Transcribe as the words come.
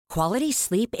Quality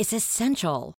sleep is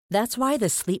essential. That's why the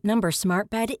Sleep Number Smart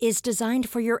Bed is designed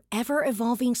for your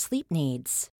ever-evolving sleep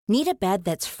needs. Need a bed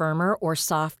that's firmer or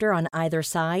softer on either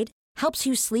side? Helps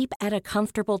you sleep at a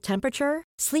comfortable temperature?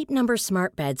 Sleep Number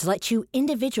Smart Beds let you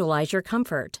individualize your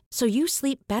comfort, so you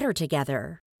sleep better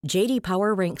together. J.D.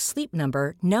 Power ranks Sleep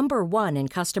Number number 1 in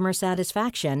customer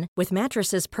satisfaction with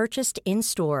mattresses purchased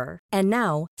in-store. And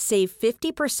now, save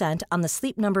 50% on the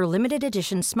Sleep Number Limited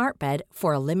Edition Smart Bed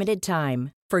for a limited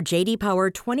time. For J.D. Power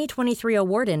 2023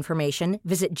 award information,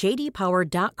 visit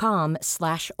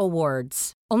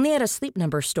jdpower.com/awards. Only at a Sleep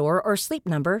Number store or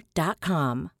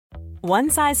sleepnumber.com. One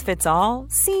size fits all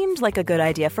seemed like a good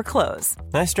idea for clothes.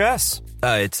 Nice dress.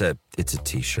 It's a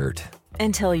t-shirt.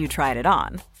 Until you tried it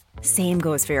on. Same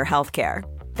goes for your healthcare.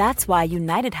 That's why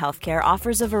United Healthcare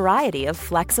offers a variety of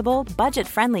flexible,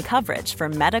 budget-friendly coverage for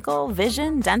medical,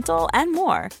 vision, dental, and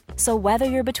more. So whether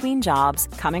you're between jobs,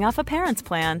 coming off a parent's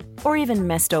plan, or even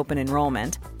missed open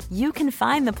enrollment, you can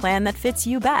find the plan that fits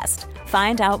you best.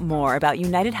 Find out more about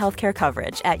United Healthcare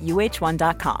coverage at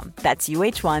uh1.com. That's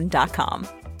uh1.com.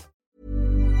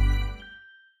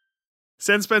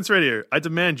 Send Spence Radio. I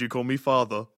demand you call me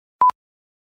father.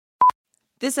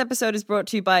 This episode is brought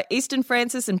to you by Easton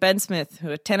Francis and Ben Smith, who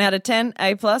are 10 out of 10,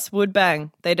 A+, would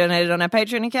bang. They donated on our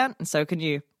Patreon account, and so can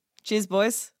you. Cheers,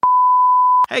 boys.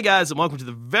 Hey guys, and welcome to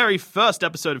the very first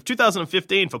episode of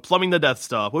 2015 for Plumbing the Death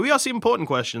Star, where we ask important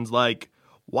questions like,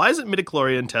 why isn't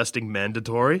midichlorian testing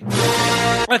mandatory?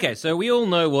 Okay, so we all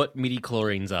know what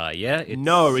midichlorians are, yeah?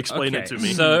 No, explain it to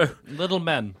me. So, Little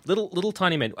men. little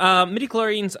tiny men.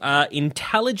 Midichlorians are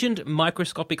intelligent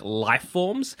microscopic life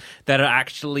forms that are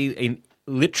actually in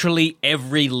literally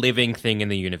every living thing in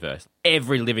the universe.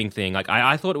 Every living thing. Like,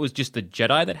 I thought it was just the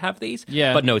Jedi that have these.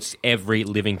 Yeah. But no, it's every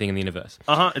living thing in the universe.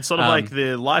 It's sort of like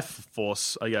the life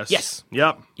force, I guess. Yes.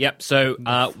 Yep. So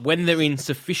when they're in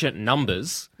sufficient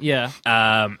numbers, Yeah.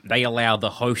 they allow the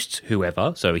host,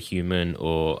 whoever, so a human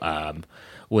or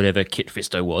whatever Kit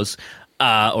Fisto was,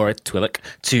 or a Twi'lek,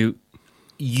 to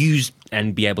use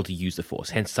and be able to use the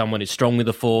Force. Hence, someone is strong with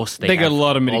the Force. They got a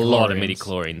lot of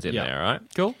midichlorians. In Yeah. there, right?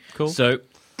 Cool. So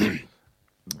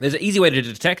there's an easy way to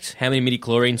detect how many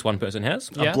midichlorians one person has.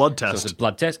 A blood So test. it's a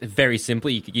blood test. Very simple.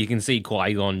 You can see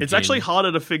Qui-Gon. It's Jinn. actually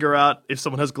harder to figure out if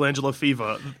someone has glandular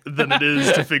fever than it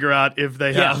is to figure out if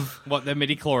they Yeah. have... What the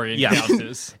midichlorian Yeah. count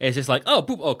is. It's just like, oh,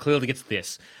 boop, oh, clearly gets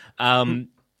this. I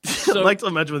like to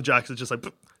imagine with Jax, it's just like,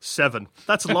 7.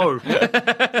 That's low.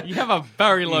 You have a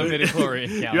very low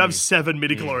midichlorian count. You have 7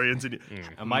 midichlorians in you.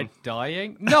 Am I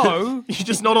dying? No. You're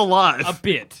just not alive. A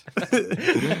bit.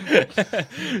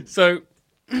 So,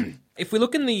 if we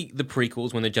look in the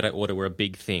prequels when the Jedi Order were a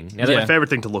big thing. Now, My favorite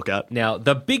thing to look at. Now,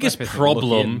 the biggest My favorite thing to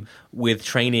look problem with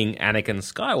training Anakin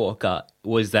Skywalker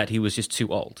was that he was just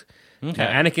too old. Okay.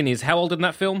 Now, Anakin is how old in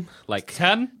that film? Like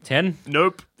 10? 10?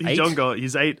 Nope. He's 8? younger.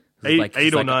 He's 8. He's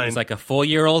 8 or 9. He's like a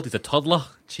 4-year-old. He's a toddler.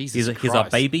 Jesus He's a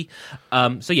Christ. baby.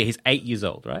 So yeah, he's 8 years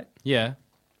old, right? Yeah.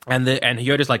 And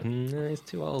Yoda's like, he's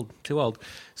too old.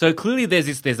 So clearly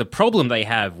there's a problem they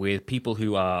have with people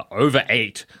who are over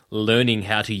 8 learning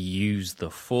how to use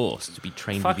the Force, to be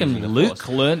trained with Fucking using the Luke Force.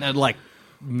 learned at like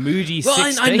moody Well,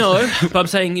 60. I know, but I'm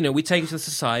saying, we take it to the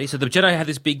society. So the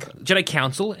Jedi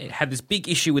Council had this big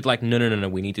issue with like, no,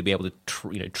 we need to be able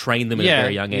to train them at a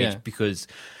very young age because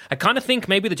I kind of think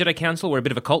maybe the Jedi Council were a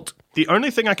bit of a cult. The only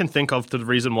thing I can think of to the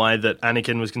reason why that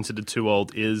Anakin was considered too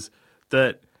old is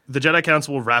that the Jedi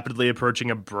Council were rapidly approaching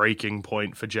a breaking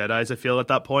point for Jedis, I feel, at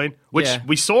that point, which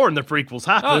we saw in the prequels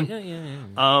happen.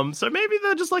 So maybe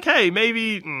they're just like, hey,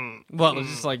 maybe... Well, it's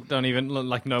just like, don't even,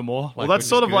 like, no more. Well, that's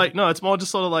sort of like, no, it's more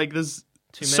just sort of like, there's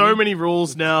so many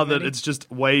rules now that it's just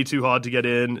way too hard to get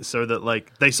in, so that,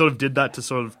 like, they sort of did that to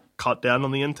sort of cut down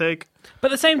on the intake.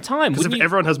 But at the same time, because if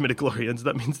everyone has midichlorians,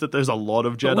 that means that there's a lot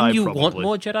of Jedi. Wouldn't you probably want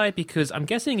more Jedi? Because I'm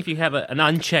guessing if you have an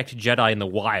unchecked Jedi in the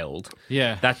wild,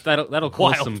 that'll cause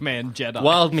Wild some man Jedi.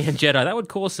 Wild man Jedi. That would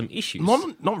cause some issues.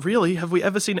 Not really. Have we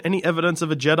ever seen any evidence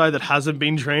of a Jedi that hasn't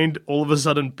been trained all of a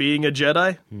sudden being a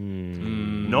Jedi?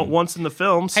 Not once in the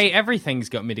films. Hey, everything's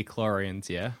got midichlorians,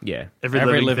 yeah? Yeah.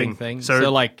 Every living thing.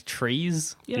 So like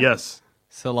trees? Yes.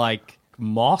 So like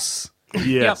moss?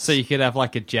 Yes. So you could have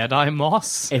like a Jedi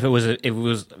moss? If it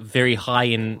was very high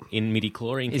in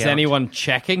midichlorian Is count. anyone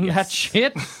checking that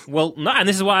shit? Well, no, and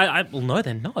this is why no,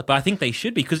 they're not. But I think they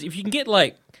should be, because if you can get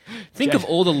think of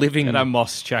all the living Get a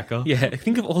moss checker. Yeah,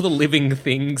 think of all the living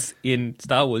things in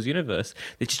Star Wars universe.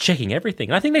 They're just checking everything.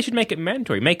 And I think they should make it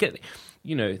mandatory. Make it,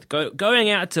 going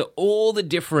out to all the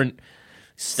different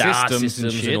star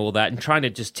systems and all that, and trying to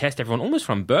just test everyone almost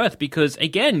from birth. Because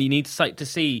again, you need to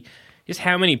see just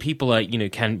how many people are,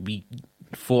 can be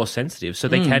Force sensitive, so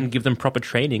they can give them proper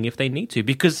training if they need to.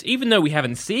 Because even though we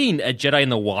haven't seen a Jedi in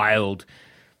the wild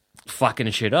fucking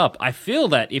shit up, I feel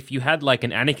that if you had like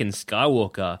an Anakin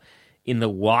Skywalker in the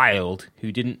wild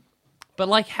who didn't But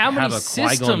like, how many have a Qui-Gon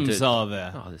systems are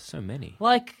there? Oh, there's so many.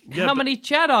 Like, Yeah, how but- many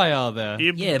Jedi are there?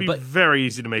 It'd Yeah, be but- very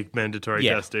easy to make mandatory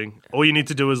Yeah. testing. All you need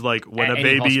to do is like when At a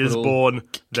any baby is hospital. born,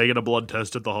 they get a blood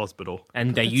test at the hospital.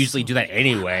 And they usually do that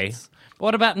anyway.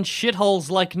 What about in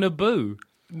shitholes like Naboo?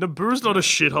 Naboo's not a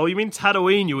shithole. You mean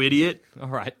Tatooine, you idiot? All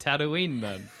right, Tatooine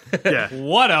then. Yeah.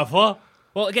 Whatever.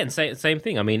 Well, again, same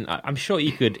thing. I mean, I'm sure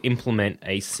you could implement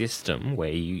a system where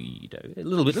you know, a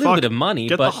little bit of money,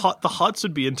 Get but the Hutts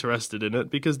would be interested in it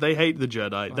because they hate the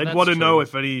Jedi. They'd that's want to know true.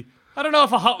 if any. I don't know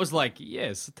if a Hut was like,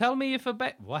 yes, tell me if a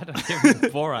Why did I give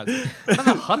him Borat? How do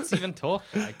the Huts even talk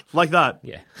like? That.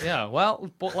 yeah. Yeah, well,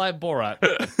 like Borat.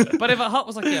 But if a Hut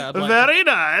was like, yeah, I'd like Very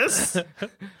nice.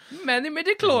 many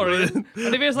midichlorians. And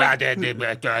if he was like,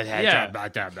 yeah,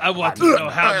 I want to know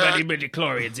how many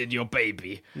midichlorians in your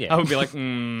baby. Yeah. I would be like,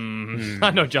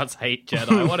 I know Jots hate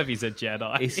Jedi. What if he's a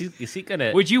Jedi? Is he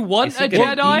gonna? Would you want is he a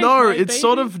gonna- Jedi? No, my it's baby?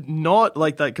 sort of not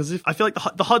like that because I feel like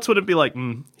the Hutts wouldn't be like,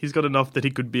 he's got enough that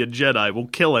he could be a Jedi. We'll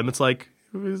kill him. It's like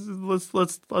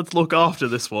let's look after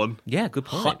this one. Yeah, good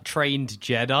point. Hut trained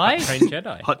Jedi? Trained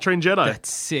Jedi. Hut trained Jedi.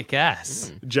 That's sick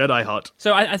ass. Jedi Hut.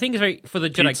 So I think it's very for the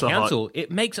Jedi Pizza Hut. Council.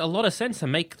 It makes a lot of sense to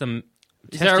make them.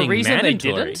 Is there a testing reason they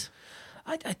mandatory. didn't?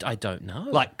 I don't know.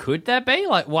 Like, could there be?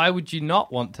 Like, why would you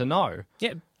not want to know?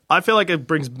 yeah, I feel like it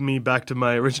brings me back to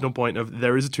my original point of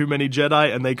there is too many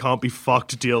Jedi and they can't be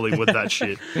fucked dealing with that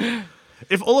shit.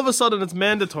 If all of a sudden it's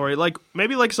mandatory, like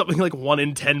maybe like something like 1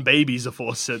 in 10 babies are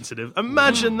force sensitive.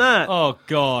 Imagine that. Oh,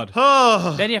 God.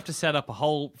 Oh. Then you have to set up a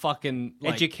whole fucking,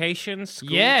 like... education,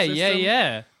 school Yeah, system.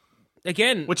 yeah.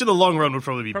 Again, Which in the long run would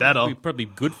probably be better. Probably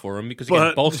good for him because But-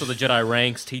 again, bolster the Jedi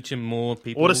ranks, teach him more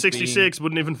people. Order 66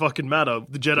 wouldn't even fucking matter.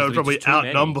 The Jedi would probably it's too many.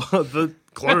 outnumber the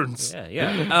clones.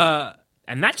 Yeah.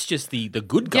 And that's just the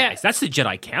good guys. Yeah. That's the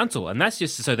Jedi Council, and that's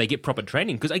just so they get proper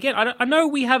training. Because again, I know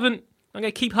we haven't. I'm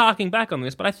going to keep harking back on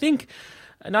this, but I think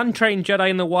an untrained Jedi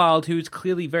in the wild who's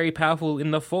clearly very powerful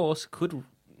in the Force could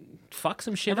fuck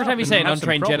some shit Every up time you and say an have some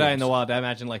untrained Jedi in problems. the wild, I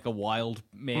imagine like a wild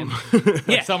man.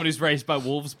 Like someone who's raised by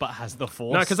wolves but has the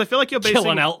Force. No, because I feel like you're Kill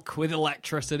basing. an elk with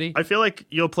electricity. I feel like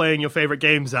you're playing your favorite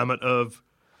game, Zamet, of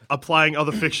applying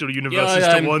other fictional universes Yeah,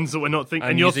 to I'm- ones that we're not thinking. I'm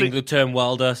And you're using the term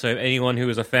wilder, so anyone who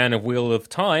is a fan of Wheel of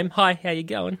Time, hi, how you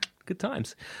going? Good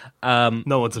times.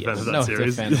 no one's a fan of that No,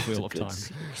 series. it's a fan of Wheel of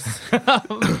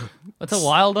Time. What's a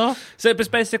wilder? So it's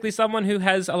basically someone who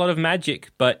has a lot of magic,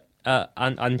 but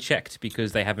unchecked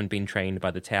because they haven't been trained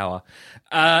by the Tower.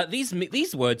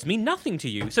 These words mean nothing to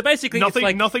you. So basically, Nothing, it's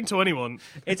like nothing to anyone.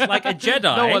 it's like a Jedi.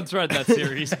 No one's read that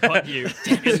series but you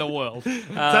in the world.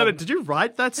 Zamet, did you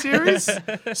write that series?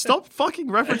 Stop fucking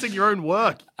referencing your own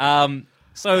work.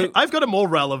 So I've got a more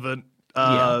relevant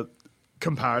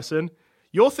comparison.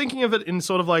 You're thinking of it in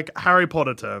sort of like Harry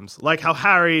Potter terms, like how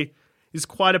Harry is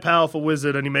quite a powerful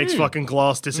wizard and he makes fucking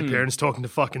glass disappear and is talking to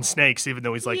fucking snakes, even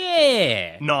though he's like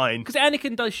yeah, 9. because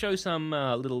Anakin does show some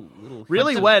little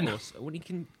Really? hints, of When? course, when he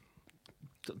can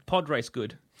pod race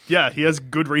good. Yeah, he has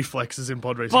good reflexes in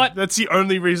pod racing. But- that's the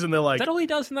only reason they're like, Is that all he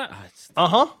does in that? uh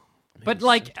huh. But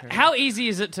like, how easy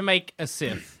is it to make a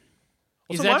Sith?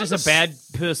 Is Also, that why just does a bad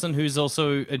person who's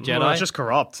also a Jedi? No, it's just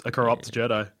corrupt. A corrupt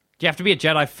Jedi. Do you have to be a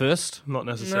Jedi first? Not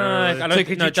No, necessarily. I don't So think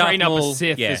could no, you train Darth up a Maul,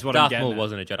 Sith Yeah, is what I'm Darth getting Maul at.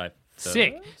 wasn't a Jedi. So.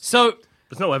 Sick. So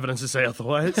There's no evidence to say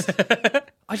otherwise.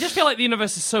 I just feel like the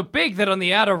universe is so big that on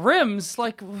the outer rims,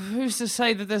 like, who's to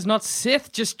say that there's not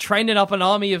Sith just training up an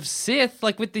army of Sith,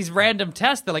 like, with these random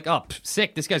tests? They're like, oh,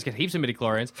 sick, this guy's got heaps of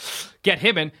midichlorians. Get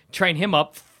him in, train him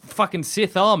up, fucking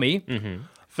Sith army.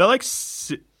 feel like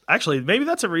actually maybe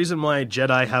that's a reason why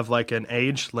Jedi have like an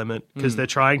age limit because they're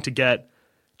trying to get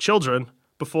children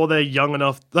before they're young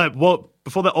enough,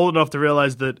 before they're old enough to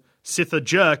realize that Sith are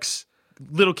jerks.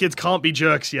 Little kids can't be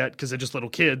jerks yet because they're just little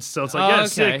kids. So it's like, yeah,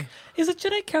 sick. Is the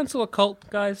Jedi Council a cult,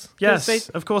 guys? 'Cause Yes, they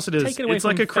of course it is. take it away It's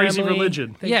like from a crazy family.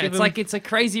 religion. They Yeah, give it's them- like it's a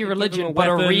crazy give them religion, a but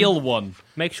a weapon. real one.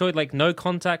 make sure like no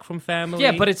contact from family.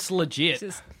 Yeah, but it's legit.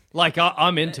 just- Like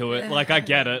I'm into it. Like I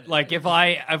get it. Like if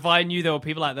I knew there were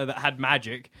people out there that had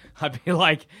magic, I'd be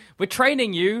like, we're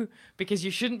training you because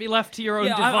you shouldn't be left to your own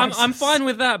yeah, devices. I'm fine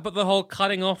with that. But the whole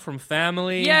cutting off from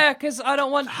family. Yeah, because I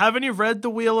don't want. Haven't you read the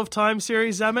Wheel of Time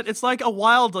series, Zamet? It's like a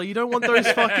Wilder. You don't want those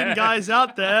fucking guys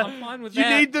out there. I'm fine with you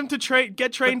that. need them to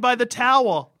get trained by the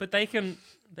Tower. but they can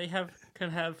have.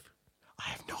 I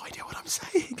have no idea what I'm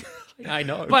saying. I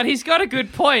know. But he's got a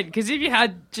good point because if you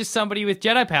had just somebody with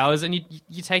Jedi powers and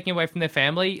you're taking away from their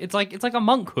family, it's like a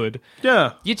monkhood.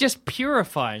 Yeah. You're just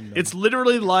purifying them. It's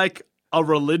literally like a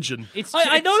religion.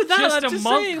 I know that. Just I'm a just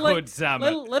monkhood, saying,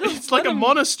 Zamet. let him, It's like a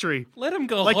monastery. Let him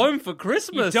go Like- home for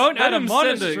Christmas. You don't let add a him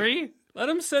send monastery. Let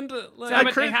him send a, like, Zamet,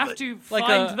 they cra- have to like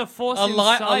find the force a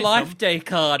inside life them. day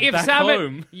card If back Zamet,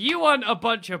 home. you want a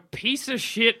bunch of piece of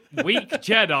shit weak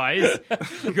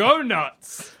Jedis, go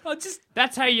nuts.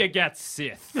 That's how you get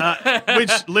Sith.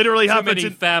 Which literally Too happens many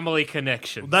in, family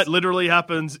connections. that literally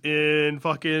happens in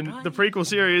fucking the prequel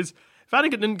series. If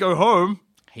Anakin didn't go home,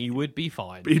 He would be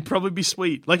fine. he'd probably be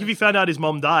sweet. Like if he found out his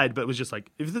mom died, but it was just like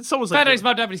if someone's like, Found out his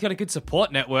mum died, but he's got a good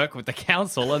support network with the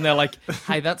council, and they're like,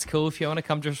 "Hey, that's cool. If you want to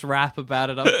come, just rap about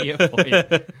it up here for you."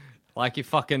 Like your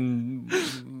fucking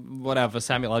whatever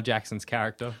Samuel L. Jackson's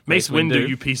character, Mace Windu,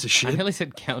 you piece of I shit. nearly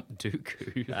said Count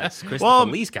Dooku. That's Christopher Well,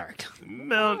 Lee's character.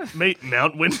 Mount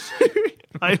Windu.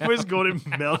 I always called him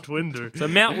Mount Windu. So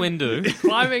Mount Windu,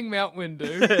 Climbing Mount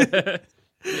Windu.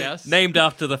 Yes. named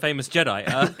after the famous Jedi.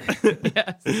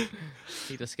 Yes.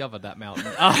 He discovered that mountain.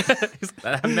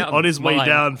 That mountain On his way mine.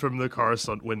 down from the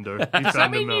Coruscant window, he found I a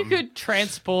mean, you mountain. could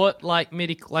transport like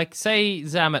say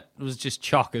Zamet was just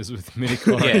chockers with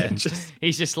midichlorians. Yeah,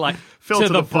 He's just like Fell to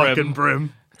the brim. fucking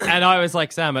brim. And I was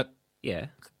like, Zamet, Yeah.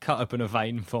 cut open a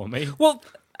vein for me. Well,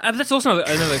 that's also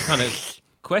another kind of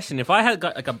question. If I had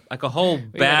got like a whole We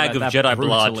bag read of about Jedi that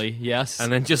blood, brutally, yes.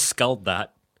 and then just sculled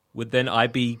that, would then I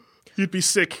be? You'd be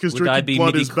sick because Would I drinking be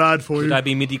blood is bad for Would you. I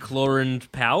be midichlorian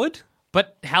powered?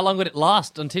 But how long would it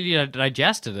last until you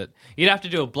digested it? You'd have to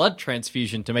do a blood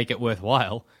transfusion to make it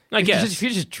worthwhile. I guess. If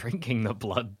you're just drinking the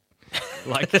blood.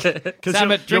 Like, you're-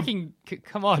 Zamet, drinking...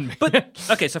 Come on, man. But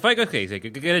okay, so if I go crazy,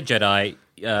 get a Jedi,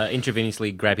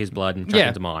 intravenously grab his blood and chuck Yeah. it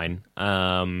into mine.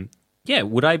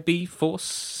 Would I be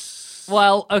force?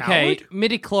 Well, okay, Powered?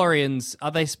 midichlorians,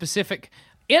 are they specific?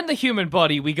 In the human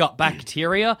body, we got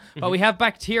bacteria, but we have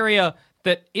bacteria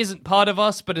that isn't part of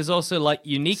us, but is also, like,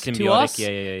 unique to Symbiotic, us.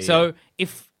 yeah. So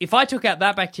if I took out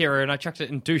that bacteria and I chucked it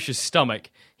in Douche's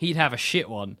stomach, he'd have a shit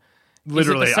one. Is it the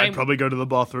Literally, same- I'd probably go to the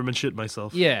bathroom and shit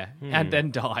myself. Yeah, and then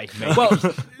die. Maybe. Well,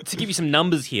 to give you some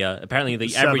numbers here, apparently the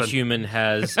 7. average human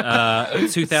has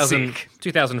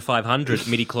 2,500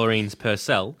 midichlorians per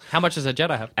cell, How much does a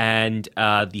Jedi have? and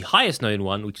the highest known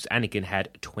one, which is Anakin, had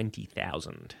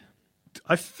 20,000.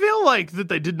 I feel like that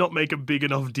they did not make a big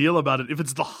enough deal about it if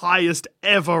it's the highest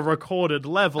ever recorded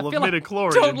level of feel like,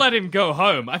 midichlorian. don't let him go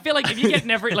home. I feel like if you get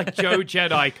every like Joe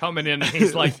Jedi coming in and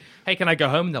he's like, "Hey, can I go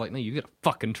home?" And they're like, "No, you got to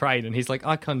fucking train." And he's like,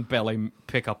 "I can barely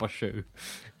pick up a shoe."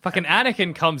 Fucking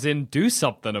Anakin comes in, do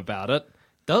something about it.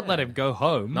 Don't let him go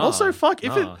home. Also, fuck,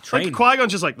 if train. like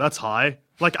Qui-Gon's just like, that's high.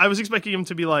 Like, I was expecting him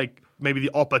to be like, maybe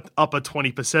the upper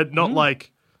 20%, not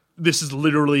like, this is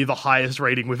literally the highest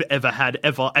rating we've ever had,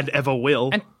 ever, and ever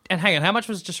will. And hang on, how much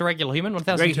was just a regular human?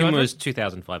 Regular 1,200? human was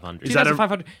 2,500. Is that a-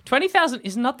 2,500. 20,000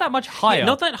 is not that much higher.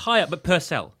 Not that higher, but per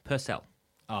cell.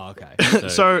 Oh, okay.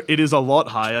 So it is a lot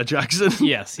higher, Jackson.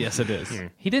 yes, it is.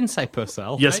 He didn't say per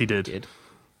cell. Yes, he did.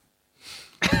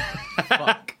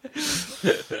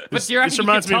 But do you reckon This you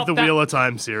reminds could me of the top that? Wheel of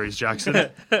Time series, Jackson.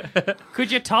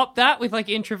 Could you top that with like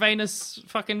intravenous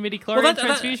fucking midichlorian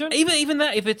transfusion? Even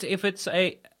that, if it's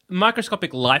a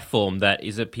microscopic life form that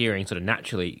is appearing sort of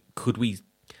naturally, could we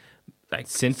like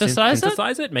Synthesize it?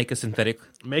 synthesize it, make a synthetic,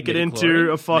 Make it midichlorian, into a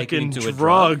make it fucking into a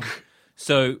drug.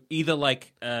 So either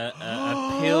like a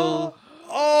pill.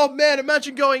 Oh, man,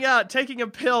 imagine going out, taking a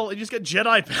pill, and you just get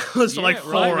Jedi pills for like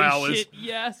 4 Holy hours. shit,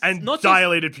 yes. And Not just-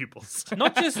 dilated pupils.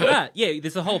 Not just that, yeah.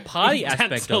 There's a whole party Intense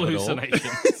aspect of it all.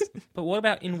 hallucinations. But what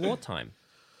about in wartime?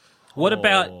 What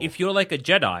about if you're like a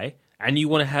Jedi and you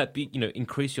want to have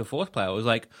increase your force power? It was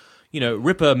like,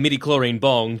 rip a midichlorian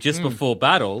bong just before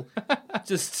battle.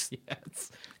 Just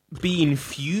be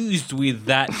infused with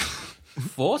that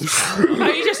force power.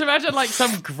 You just imagine like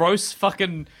some gross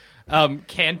fucking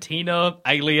cantina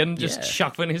alien just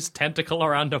shuffling his tentacle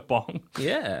around a bong.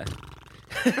 Yeah.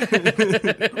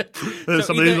 There's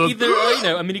So something either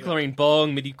a midichlorian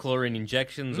bong, midichlorian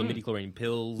injections, or midichlorian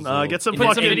pills. or- get some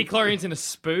Put some fucking... midichlorians in a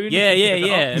spoon. Yeah.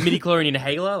 A midichlorian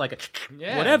inhaler, like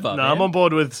Yeah. whatever. No, I'm man. on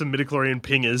board with some midichlorian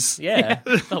pingers. Yeah.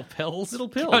 Little pills. Little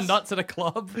pills. Go nuts at a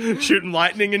club. Shooting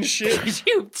lightning and shit.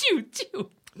 Chew, chew, chew.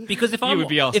 Because if I'm would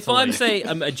be asked if to I'm leave. say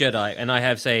I'm a Jedi and I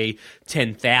have say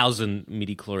 10,000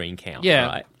 midichlorian count,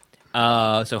 Yeah.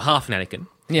 right? So half an Anakin.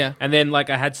 Yeah. And then like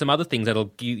I had some other things that'll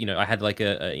give I had like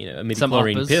a Some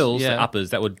midichlorian uppers, pills, yeah. uppers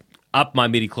that would up my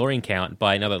midichlorian count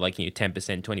by another 10%,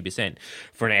 20%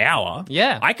 for an hour.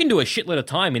 Yeah. I can do a shitload of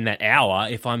time in that hour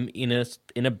if I'm in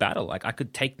a battle. Like I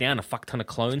could take down a fuck ton of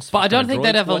clones. But I fuck ton don't of think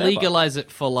they'd droids, ever whatever. legalize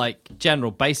it for like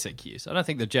general basic use. I don't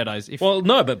think the Jedi's. If, Well,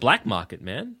 no, but black market,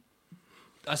 man.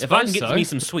 I If I can suppose get so. me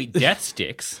some sweet death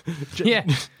sticks, yeah.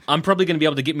 I'm probably going to be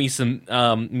able to get me some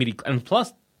midi. And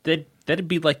plus, they'd That'd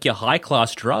be like your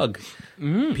high-class drug.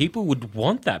 People would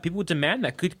want that. People would demand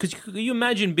that. Could you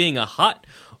imagine being a Hutt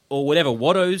or whatever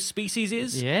Watto's species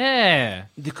is? Yeah.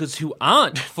 Because who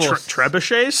aren't force...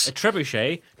 Trebuchets? A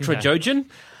trebuchet? Trojojan?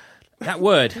 That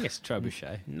word. I think it's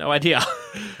trebuchet. No idea.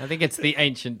 I think it's the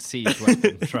ancient siege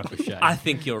weapon, trebuchet. I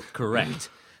think you're correct.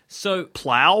 So,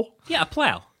 Plow? yeah, a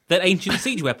plow. That ancient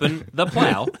siege weapon, the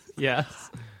plow. Yes.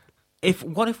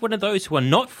 What if one of those who are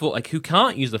not who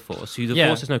can't use the Force, who the Yeah.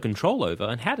 Force has no control over,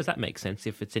 and how does that make sense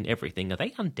if it's in everything? Are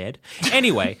they undead?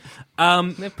 Anyway,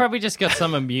 They've probably just got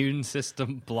some immune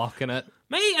system blocking it.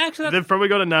 maybe actually They've probably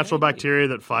got a natural bacteria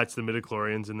that fights the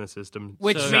midichlorians in their system.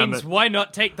 Which So- means why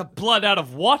not take the blood out of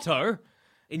Watto?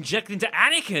 inject into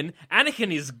Anakin.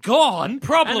 Anakin is gone.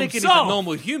 Problem Anakin is a solved.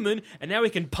 normal human, and now we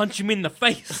can punch him in the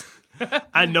face.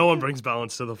 And no one brings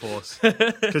balance to the Force.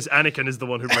 Because Anakin is the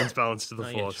one who brings balance to the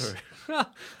Yeah, Force. true.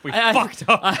 We fucked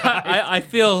up. I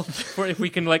feel if we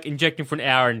can like inject him for an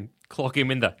hour and clock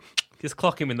him in the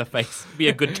face, be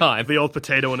a good time. The old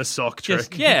potato in a sock trick.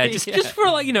 Just for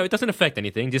like it doesn't affect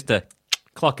anything. Just to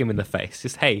clock him in the face.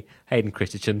 Just hey, Hayden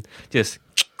Christensen, just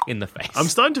in the face. I'm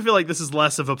starting to feel like this is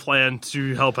less of a plan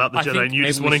to help out the I Jedi think and you maybe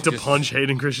just we wanting to should just- punch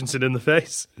Hayden Christensen in the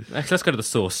face. Actually, let's go to the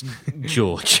source,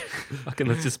 George.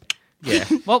 Let's just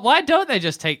Well, why don't they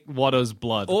just take Watto's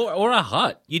blood? or a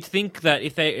Hutt. You'd think that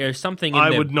if there's something in I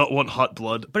there, would not want Hutt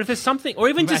blood. but if there's something, or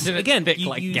even just Imagine it's again, thick you,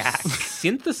 like you gas.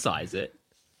 synthesize it.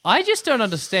 I just don't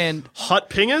understand. Hutt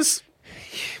pingers?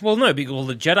 Well, no, because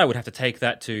the Jedi would have to take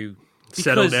that to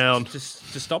Settle because- down.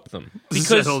 just to stop them. Because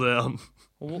Settle down.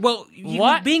 well,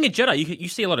 What? being a Jedi, you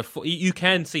see a lot of you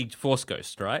can see Force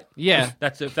ghosts, right? Yeah.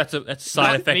 That's a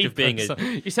side effect Me of being a.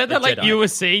 personally. You said a that like Jedi. you were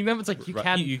seeing them. It's like you Right,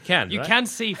 can. you can, right? You can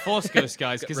see Force Ghost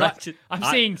guys because Right. I'm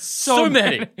I- seeing so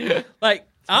many. Like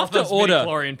after those order,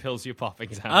 midichlorian pills you're popping.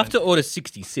 Down. after Order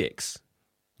 66.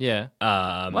 yeah.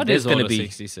 What is is going to Order be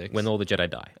 66? when all the Jedi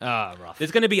die? Ah, rough.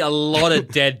 There's going to be a lot of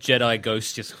dead Jedi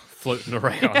ghosts just floating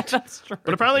around. That's true.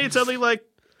 But apparently it's only like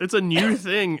it's a new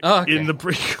thing Oh, okay. in the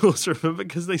prequels, remember?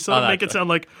 Because they sort of make it that's sound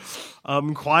like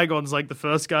Qui-Gon's like the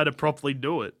first guy to properly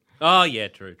do it. Oh yeah,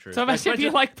 true. So imagine if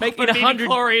you like make popping it 100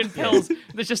 midichlorian pills.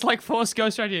 There's just like Force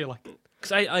Ghost right here. Like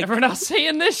Because I everyone else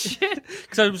seeing this shit.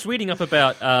 Because I was reading up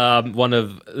about one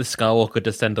of the Skywalker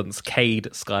descendants, Cade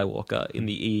Skywalker, in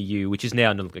the EU, which is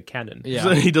now no longer canon.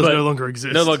 Yeah. He does But no longer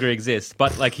exist. No longer exists.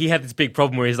 But like he had this big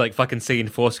problem where he's like fucking seeing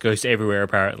Force ghosts everywhere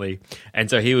apparently, and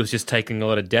so he was just taking a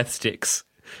lot of death sticks,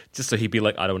 just so he'd be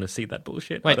like, I don't want to see that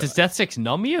bullshit. I Wait, don't- does Death Six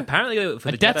numb you? apparently for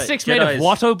A the Death Jedi, Six made of Jedis-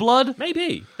 Watto blood?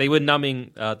 Maybe they were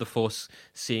numbing the Force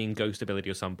seeing ghost ability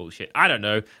or some bullshit. I don't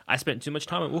know. I spent too much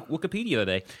time on Wikipedia the other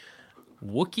day.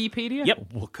 Wikipedia? Yep.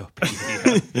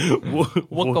 Wikipedia.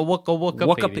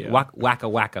 Wikipedia.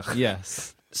 Wacka wacka.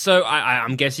 Yes. So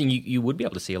I'm guessing you would be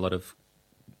able to see a lot of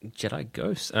Jedi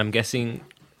ghosts. I'm guessing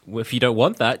if you don't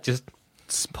want that, just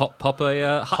pop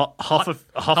a Huff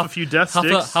a few death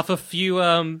sticks. huff a few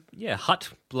Hutt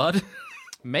blood.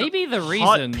 Maybe the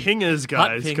Hot reason. pingers,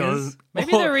 guys. Hut pingers. Guys.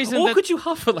 Maybe the reason Or that- could you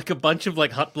huff like a bunch of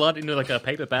like Hutt blood into like a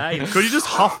paper bag? Could you just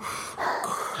huff a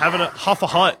Hutt? Huff a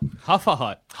Hut.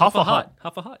 Huff a Hutt.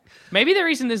 Huff a Hutt. Maybe the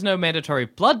reason there's no mandatory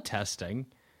blood testing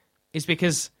is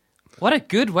because what a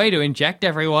good way to inject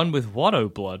everyone with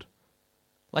Watto blood.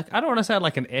 Like, I don't want to sound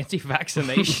like an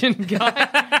anti-vaccination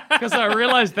guy, because I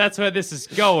realize that's where this is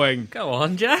going. Go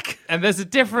on, Jack. And there's a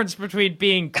difference between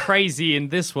being crazy in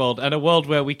this world and a world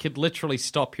where we could literally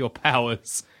stop your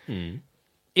powers.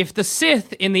 If the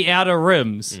Sith in the Outer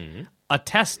Rims are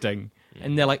testing,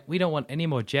 and they're like, we don't want any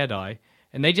more Jedi,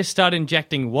 and they just start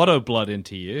injecting Watto blood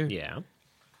into you, Yeah.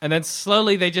 and then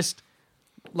slowly they just,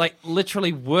 like,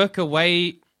 literally work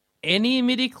away any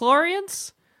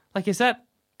midichlorians? Like,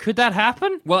 could that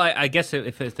happen? Well, I guess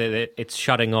if it's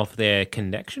shutting off their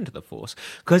connection to the Force,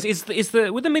 because it's the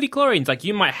with the midichlorians, like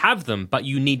you might have them, but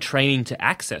you need training to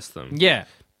access them. Yeah.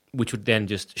 Which would then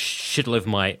just shit live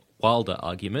my Wilder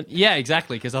argument. Yeah,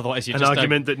 exactly, because otherwise you An just don't-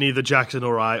 argument that neither Jackson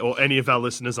or I or any of our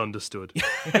listeners understood.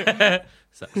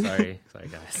 Sorry,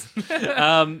 guys.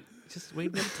 Just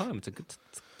wait another time. It's a good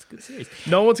series.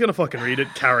 No one's gonna fucking read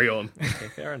it. Carry on. Okay,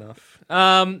 fair enough.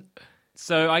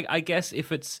 So I guess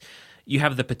if it's you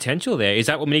have the potential there, is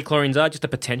that what midichlorians are? Just a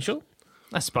potential?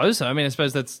 I suppose so. I mean, I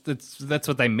suppose that's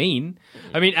what they mean.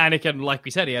 I mean, Anakin, like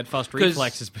we said, he had fast 'Cause-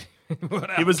 reflexes.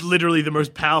 He was literally the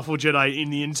most powerful Jedi in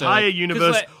the entire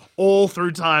universe, like- all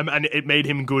through time, and it made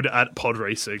him good at pod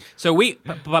racing. So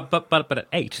but at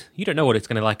 8, you don't know what it's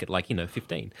going to like at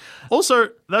 15. Also,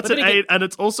 that's But at then again- 8, and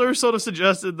it's also sort of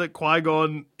suggested that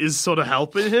Qui-Gon is sort of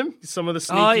helping him. Some of the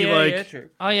sneaky, true.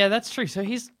 Oh, yeah, that's true. So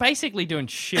he's basically doing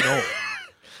shit all.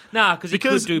 Nah, because he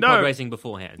could do pod racing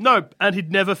beforehand. No, and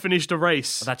he'd never finished a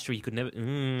race. That's true. You could never.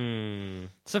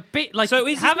 It's a bit like So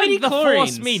is this having the midi-chlorians?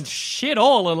 Force means shit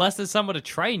all unless there's someone to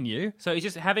train you. So he's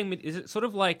just having. Is it sort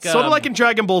of like? Sort of like in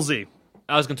Dragon Ball Z.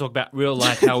 I was going to talk about real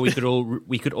life, how we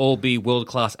could all be world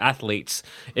class athletes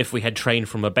if we had trained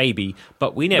from a baby,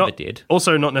 but we never did.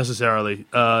 Also, not necessarily.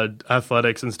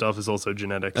 Athletics and stuff is also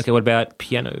genetics. Okay, what about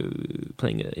piano,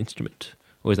 playing an instrument?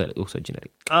 Or is that also genetic?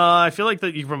 I feel like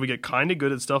that you can probably get kind of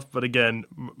good at stuff, but again,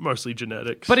 mostly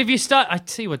genetics. But if you start, I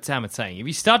see what Sam is saying. If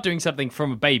you start doing something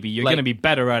from a baby, you're going to be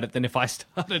better at it than if I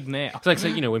started now. It's like, so,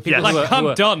 you know, when people Yes. who Like, are, I'm who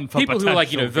are- done for people who are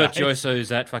like, you know, potential guys.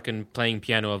 virtuosos at fucking playing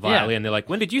piano or violin, they're like,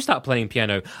 when did you start playing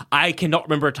piano? I cannot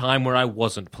remember a time where I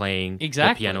wasn't playing the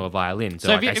Exactly. piano or violin. So,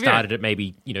 So like, if I started at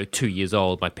maybe, 2 years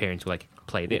old. My parents were like,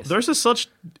 play this. Those are such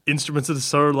instruments that are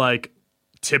so like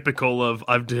typical of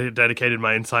I've dedicated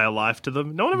my entire life to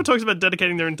them. No one ever talks about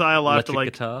dedicating their entire life Electric to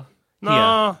like guitar.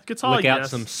 No, guitar. Look out yes.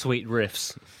 some sweet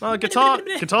riffs. No,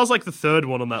 guitar's like the third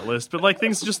one on that list, but like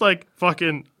things just like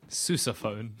fucking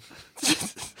Sousaphone.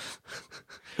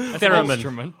 Theremin.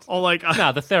 Instrument. or like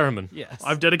Nah, the theremin. Yes.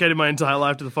 I've dedicated my entire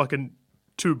life to the fucking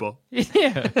tuba.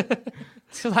 Yeah.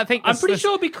 Because I think I'm pretty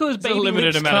sure because a baby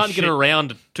limited lips amount of can't get shit.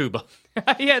 around a tuba.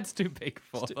 yeah, it's too big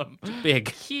for them. Big.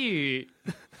 Cute.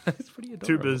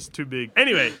 Tuba's too big.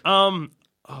 Anyway, oh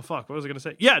fuck, what was I gonna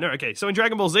say? Yeah, no, okay. So in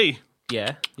Dragon Ball Z,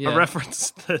 Yeah. a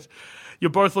reference that you're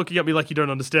both looking at me like you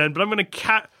don't understand, but I'm gonna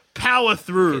power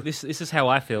through. This is how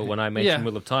I feel when I mention Yeah.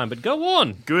 Wheel of Time. But go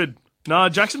on. Good. Nah,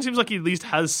 Jackson seems like he at least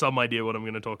has some idea what I'm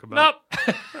going to talk about. Nope.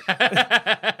 You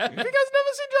guys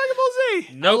never seen Dragon Ball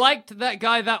Z? I liked that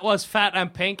guy that was fat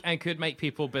and pink and could make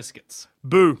people biscuits.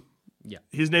 Boo. Yeah.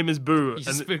 His name is Boo. He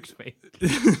And spooked me.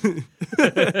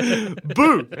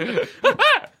 Boo.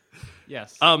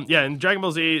 Yes. Yeah, in Dragon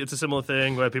Ball Z, it's a similar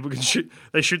thing where people can shoot.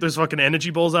 They shoot those fucking energy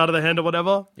balls out of their hand or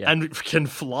whatever, and can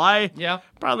fly. Yeah.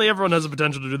 Apparently, everyone has the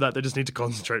potential to do that. They just need to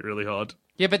concentrate really hard.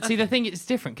 Yeah, but see, the thing is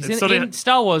different It's because sort in of-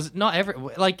 Star Wars, not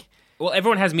Well,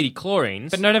 everyone has midi-chlorians.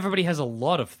 but not everybody has a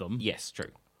lot of them. Yes, true.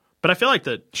 But I feel like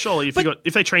that. Surely,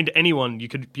 if they trained anyone, you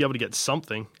could be able to get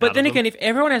something. But out then of them. again, if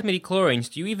everyone has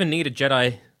midi-chlorians, do you even need a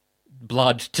Jedi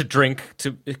blood to drink,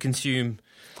 to consume?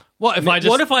 What if I just?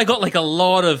 What if I got like a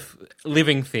lot of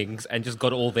living things and just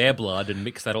got all their blood and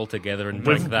mixed that all together and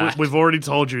drank that? We've already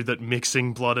told you that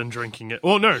mixing blood and drinking it.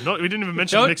 Well, no, we didn't even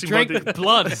mention don't mixing drink blood.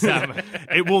 blood, Sam.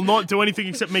 It will not do anything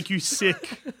except make you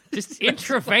sick. Just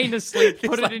intravenously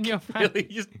put it in your face. Really,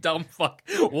 just dumb fuck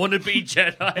wannabe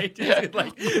Jedi, just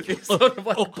like this sort of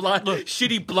like blood,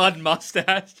 shitty blood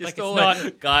mustache. Just Like, all it's like,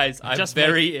 not- guys, I'm just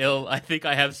very ill. I think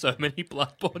I have so many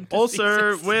bloodborne diseases.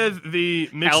 Also, with the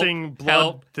mixing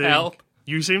blood thing, help.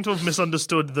 you seem to have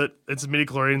misunderstood that it's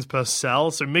midichlorians per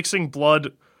cell. So mixing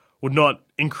blood would not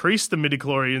increase the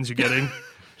midichlorians you're getting.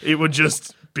 It would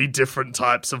just be different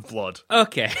types of blood.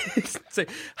 Okay, so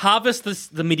harvest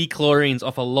the midi-chlorians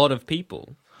off a lot of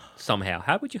people somehow.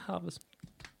 How would you harvest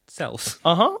cells?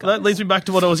 That leads me back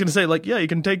to what I was going to say. Like, yeah, you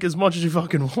can take as much as you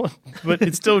fucking want, but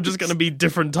it's still just going to be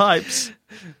different types.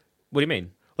 What do you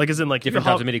mean? Like, as in, like, Different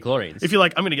types of midi-chlorians? If you're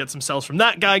like, I'm going to get some cells from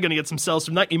that guy, going to get some cells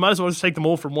from that, you might as well just take them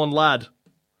all from one lad.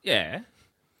 Yeah.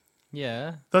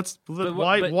 Yeah. That's But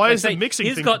why like, is say the mixing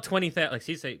He's thing? got 20,000. Like,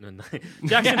 he's saying, no.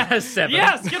 Jackson has 7.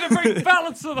 Yes, gonna bring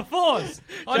balance to the force.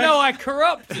 I know I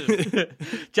corrupted.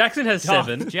 Jackson has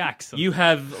 7. Jackson. You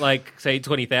have, like, say,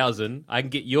 20,000. I can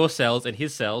get your cells and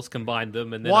his cells, combine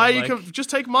them, and then Why I'm you like, can just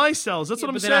take my cells? That's what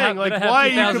I'm but then I saying. have- but Like, I have why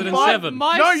you 2007. can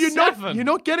My No, you're not. 7. You're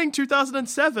not getting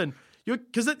 2007.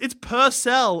 Because it's per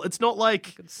cell. It's not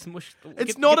like smush the,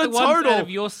 it's get, not get a the ones total. out of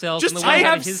your cells Just and the I ones out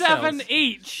have of his 7 cells.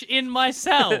 each in my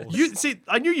cells. you see.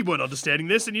 I knew you weren't understanding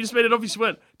this, and you just made it obvious. You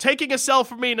weren't taking a cell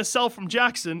from me and a cell from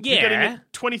Jackson. You're getting Yeah. it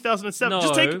 20,007. No.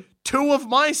 Just take 2 of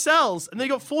my cells, and they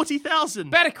got 40,000.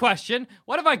 Better question.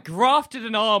 What if I grafted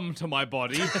an arm to my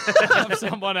body of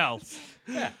someone else?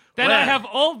 Then I Where? have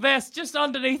all this just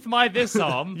underneath this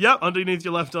arm. Yep, underneath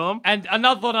your left arm. And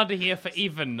another one under here for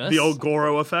evenness. The old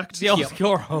Goro effect. The old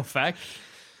Goro effect.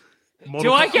 Model-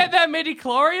 Do I get that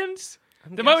midi-chlorians?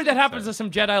 The moment that happens, there's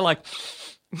some Jedi like...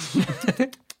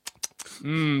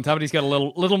 somebody's got a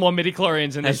little more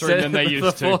midi-chlorians in this room than they the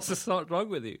used to. force is not wrong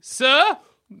with you. Sir?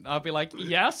 I'll be like,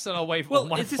 yes, and I'll wave with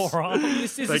my is this, forearm.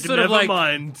 this They is can sort of never like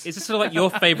mind. Is this sort of like your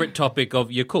favorite topic of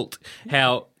your cult?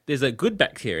 How there's a good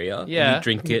bacteria, Yeah. you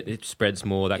drink it, it spreads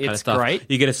more, that kind of It's stuff. great.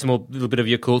 You get a small little bit of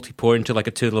Yakult, you pour into like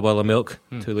a 2-liter bottle of milk,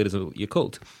 2 liters of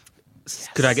Yakult.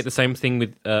 Could I get the same thing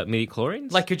with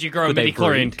midi-chlorians? Like, could you grow a Could they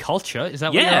midi-chlorian breed? culture? Is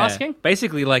that Yeah, what you're asking?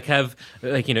 basically, like have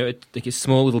like a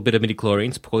small little bit of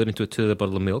midi-chlorians, pour it into a 2-liter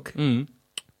bottle of milk,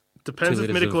 Depends 2 if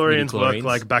liters of midichlorians work midichlorians.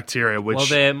 like bacteria, which Well,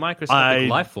 they're microscopic I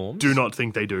life forms. do not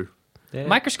think they do.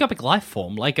 Microscopic life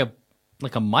form, like a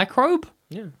microbe?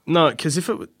 No, because if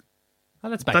it Oh,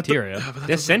 that's bacteria.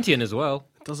 They're sentient as well.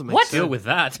 doesn't make What? sense. Deal with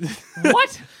that.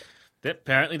 What?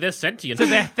 Apparently they're sentient. So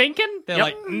they're thinking? They're Yep.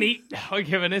 like, neat. We're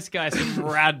giving this guy some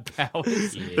rad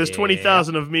powers. There's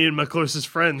 20,000 of me and my closest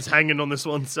friends hanging on this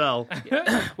one cell.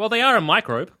 Well, they are a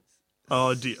microbe.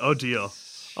 Oh dear. Oh dear.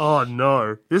 Oh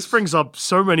no. This brings up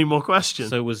so many more questions.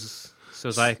 So was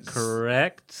I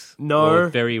correct? No. Or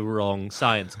very wrong.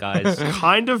 Science, guys.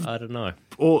 kind of, I don't know.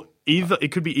 or either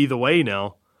it could be either way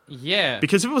now. Yeah.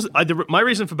 Because if it was my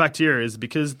reason for bacteria is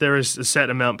because there is a set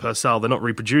amount per cell. They're not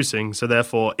reproducing, so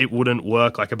therefore it wouldn't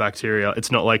work like a bacteria.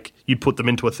 It's not like you'd put them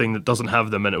into a thing that doesn't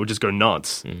have them and it would just go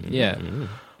nuts. Yeah.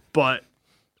 But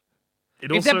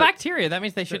it If also they're bacteria, that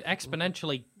means they should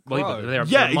exponentially grow. Well, they're,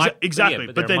 yeah, they're exactly.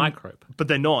 but but they're then a microbe, but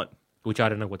they're not. which I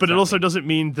don't know what. But it also doesn't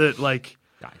mean that like.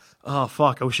 guys. Oh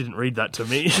fuck! I wish you didn't read that to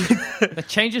me. That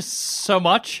changes so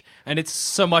much, and it's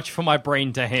so much for my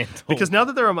brain to handle. Because now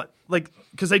that there are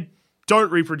because they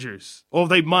don't reproduce, or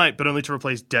they might, but only to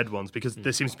replace dead ones. Because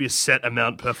there seems to be a set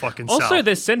amount per fucking cell. Also,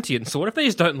 they're sentient. So what if they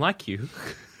just don't like you?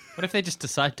 What if they just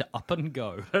decide to up and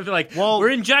go? They're like, Well- we're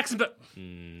in Jackson, but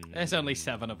There's only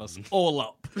 7 of us, all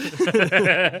up.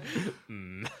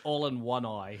 All in one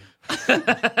eye.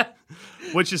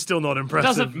 which is still not impressive.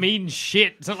 Doesn't mean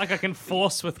shit. It's not like I can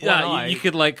force with one yeah, eye. you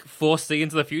could like force see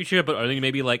into the future, but only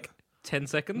maybe like 10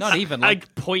 seconds. Not even,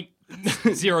 like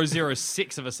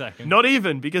 0.006 of a second. Not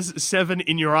even, because 7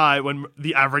 in your eye when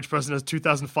the average person has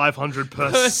 2,500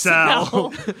 per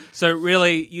cell. So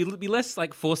really, you'd be less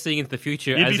like force seeing into the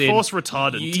future. You'd as be in, force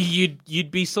retardant.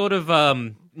 You'd be sort of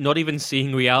not even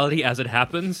seeing reality as it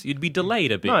happens. You'd be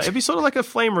delayed a bit. No, it'd be sort of like a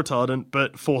flame retardant,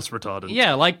 but force retardant.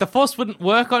 Yeah, like the force wouldn't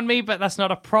work on me, but that's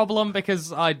not a problem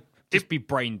because I'd just be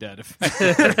brain dead.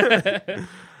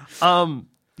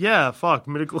 Yeah, fuck.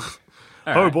 Medical.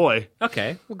 Oh right. boy.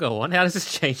 Okay, we'll go on. How does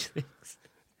this change things?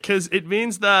 Because it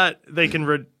means that they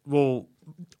can.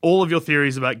 All of your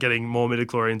theories about getting more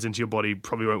midichlorians into your body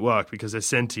probably won't work because they're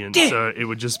sentient. So it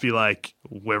would just be like,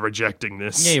 we're rejecting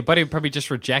this. Yeah, your body would probably just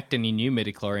reject any new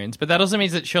midichlorians, but that also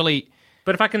means that surely...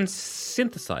 But if I can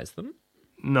synthesize them,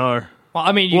 No. Well,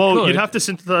 I mean, you could. You'd have to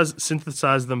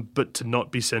synthesize them, but to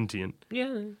not be sentient.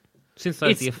 yeah,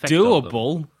 synthesize It's the effect of them.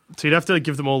 doable. So you'd have to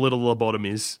give them all little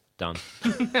lobotomies. Done.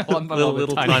 One by one with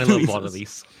little tiny tiny little pieces.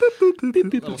 bodies.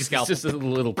 Little It's scalpel. just a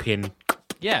little pin.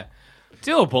 Yeah.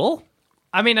 Doable.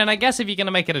 I mean, and I guess if you're going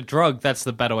to make it a drug, that's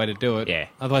the better way to do it. Yeah.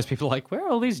 Otherwise, people are like, where are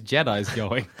all these Jedis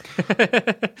going?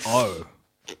 Oh.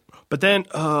 But then,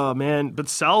 oh man, but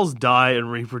cells die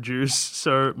and reproduce,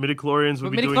 so midichlorians would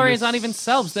But be doing midichlorians this. aren't even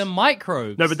cells, they're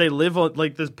microbes. No, but they live on,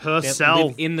 like, the per They cell.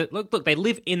 live in the look. They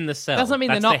live in the cell. Doesn't mean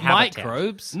That's they're not their habitat.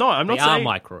 microbes. No, I'm They not are saying...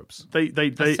 microbes.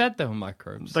 I said they were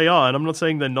microbes. They are, and I'm not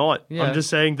saying they're not. Yeah. I'm just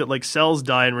saying that, like, cells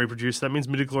die and reproduce. That means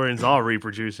midichlorians are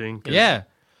reproducing. 'cause- Yeah.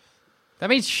 That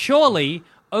means surely,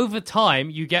 over time,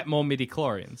 you get more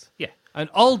midichlorians. Yeah. An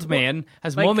old man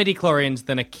has more midichlorians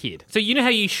than a kid. So you know how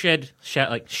you shed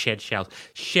cells?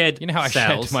 You know how I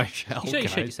cells. shed my shell, You know you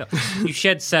shed guys. your cells. You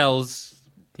shed cells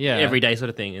Yeah. every day, sort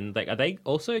of thing. And like, are they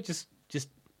also just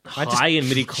I just high in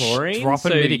midichlorians?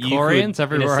 dropping So you midichlorians could, in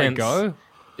everywhere a I sense, go?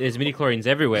 There's midichlorians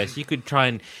everywhere, so you could try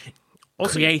and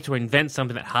create or invent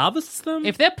something that harvests them.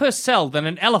 If they're per cell, then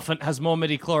an elephant has more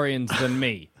midichlorians than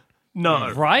me.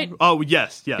 No. Right? Oh,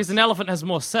 yes. Because an elephant has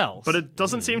more cells. But it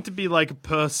doesn't seem to be, like,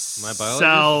 per biologist?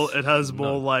 cell. It has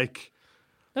more, like...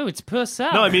 No, it's per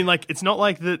cell. No, I mean, like, it's not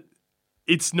like that...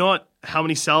 It's not how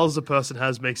many cells a person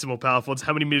has makes it more powerful. It's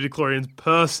how many midichlorians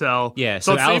per cell. Yeah,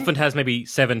 so an it seems- elephant has maybe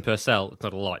 7 per cell. It's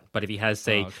not a lot. But if he has,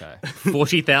 say, okay.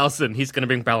 40,000, he's going to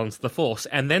bring balance to the force,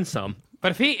 and then some.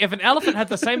 But if an elephant had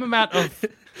the same amount of...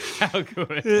 How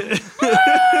good.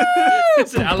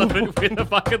 It's an elephant with a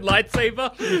fucking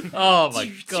lightsaber. Oh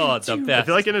my god, the I best.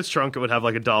 feel like in its trunk it would have,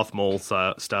 like, a Darth Maul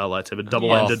style lightsaber.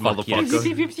 Double-ended Oh, fuck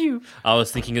motherfucker. I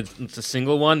was thinking it's a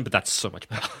single one, but that's so much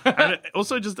better. And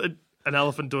also just an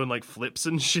elephant doing, like, flips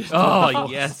and shit. Oh,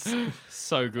 yes.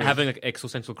 So good. Having an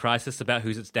existential crisis about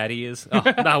whose its daddy is. Oh,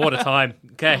 no, what a time.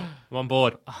 Okay, I'm on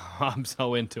board. I'm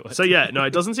so into it. So yeah, no,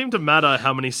 it doesn't seem to matter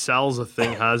how many cells a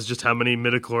thing has, just how many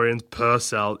midichlorians per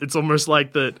cell. It's almost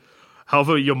like that.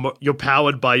 However, you're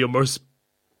powered by your most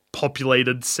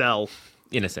populated cell.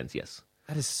 In a sense, yes.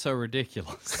 That is so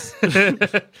ridiculous.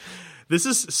 This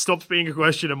has stopped being a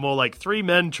question and more like 3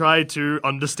 men try to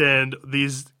understand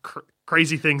these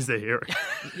crazy things they're hearing.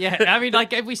 Yeah, I mean,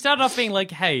 like, if we started off being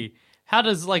like, hey, how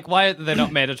does, like, why are they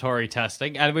not mandatory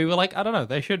testing? And we were like, I don't know,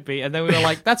 they should be. And then we were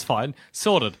like, that's fine,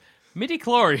 sorted.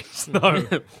 Midichlorians,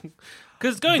 though.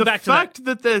 Because going the back to that, fact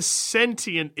that they're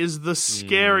sentient is the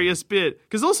scariest bit.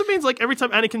 Because it also means, like, every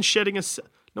time Anakin's shedding a cell...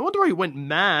 No wonder he went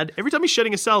mad. Every time he's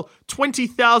shedding a cell,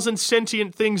 20,000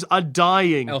 sentient things are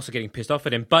dying. also getting pissed off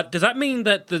at him. But does that mean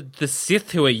that the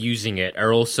Sith who are using it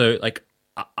are also, like,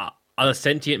 are the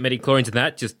sentient midichlorians in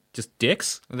that just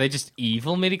dicks? Are they just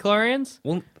evil midichlorians?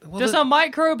 Well, Does a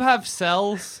microbe have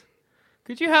cells?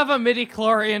 Could you have a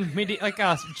midichlorian, like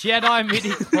a Jedi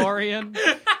midichlorian?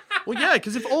 Well, yeah,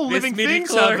 because if all This living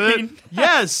things have it, midichlorian.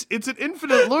 yes, it's an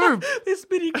infinite loop. This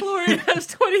midichlorian has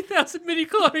 20,000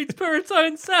 midichlorians per its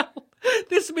own cell.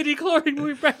 This midichlorian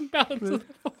will bring balance of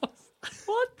the Force.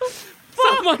 What the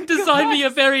fuck? Someone designed me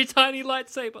a very tiny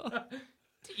lightsaber.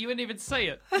 You wouldn't even say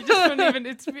it. You just wouldn't even.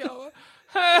 It's.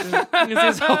 There's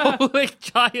this whole like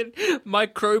giant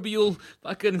microbial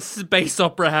fucking space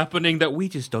opera happening that we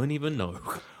just don't even know.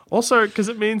 Also, because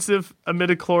it means if a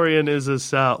midichlorian is a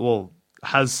cell, well,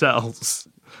 has cells,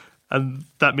 and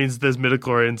that means there's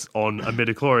midichlorians on a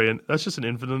midichlorian. That's just an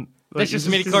infinite. There's just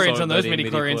midichlorians on those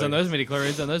midichlorians on those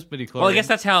midichlorians on those midichlorians. Well, I guess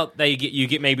that's how you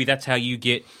get. Maybe that's how you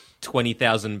get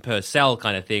 20,000 per cell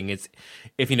kind of thing. It's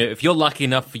if you're lucky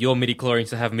enough for your midichlorians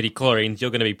to have midichlorians,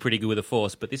 you're going to be pretty good with the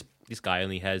Force. But this guy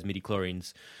only has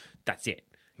midichlorians. That's it.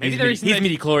 Maybe his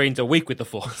midichlorians are weak with the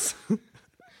Force.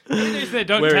 The reason they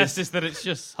don't test is that it's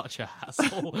just such a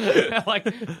hassle.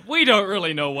 Like, we don't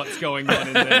really know what's going on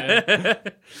in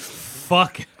there.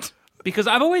 Fuck it. Because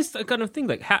I've always kind of think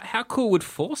like, how cool would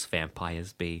Force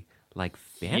vampires be? Like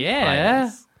vampires.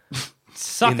 Yeah.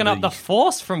 Sucking up the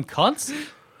Force from cunts.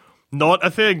 Not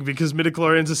a thing, because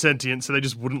midichlorians are sentient, so they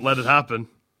just wouldn't let it happen.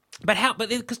 But how? But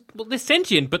because they're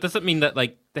sentient, but does that mean that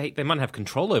like they might have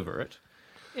control over it?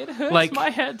 It hurts Like my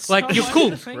head so like your much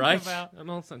cult, to think right? about. I'm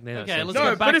also, Okay, let's No, go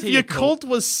back but if to your your cult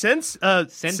was sentient,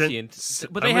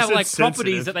 but they I have said like properties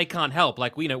sensitive. that they can't help.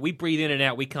 Like we breathe in and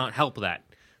out, we can't help that.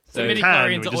 So we can, midichlorians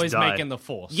we are just always die. making the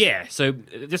Force. Yeah, so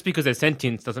just because they're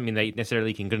sentient doesn't mean they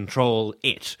necessarily can control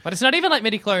it. But it's not even like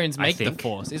midichlorians make the think.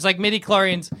 Force. It's like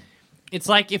midichlorians. It's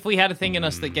like if we had a thing in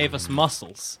us that gave us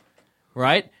muscles,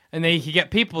 right? And then you could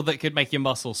get people that could make your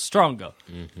muscles stronger.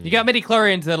 Mm-hmm. You got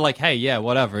midichlorians that are like, hey, yeah,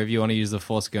 whatever. If you want to use the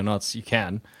Force, go nuts. You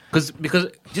can. Because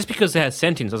just because they have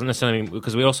sentience doesn't necessarily mean,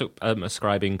 because we're also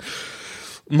ascribing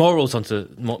morals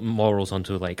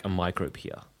onto like a microbe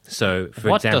here. So for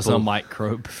What example, does a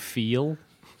microbe feel?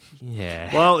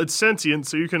 yeah. Well, it's sentient,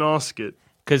 so you can ask it.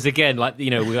 Because again, like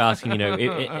we're asking,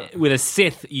 with a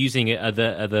Sith using it, are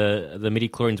the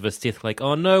midichlorians of a Sith like,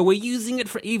 oh no, we're using it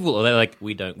for evil, or they're like,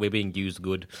 we don't, we're being used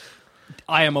good.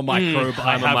 I am a microbe.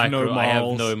 I I'm a have microbe, no morals. I have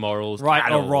no morals. Right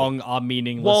at or all. wrong are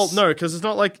meaningless. Well, no, because it's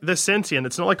not like they're sentient.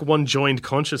 It's not like one joined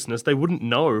consciousness. They wouldn't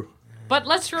know. But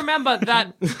let's remember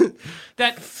that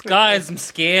Guys, I'm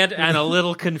scared and a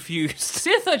little confused.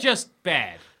 Sith are just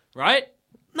bad, right?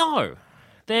 No,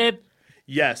 they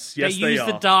Yes, use they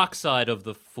the are. dark side of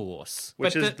the Force.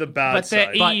 Which But is the bad but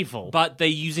they're side. evil. But they're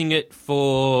using it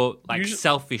for like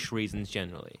selfish reasons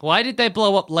generally. Why did they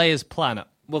blow up Leia's planet?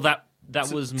 Well, that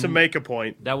was to make a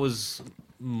point. that was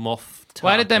Moff Tarkin.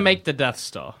 Why did they make the Death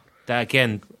Star? that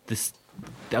again?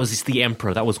 That was just the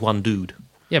Emperor. That was one dude.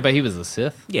 Yeah, but he was a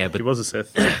Sith. Yeah, but He was a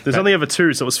Sith. There's only ever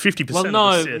two, so it was 50% well, of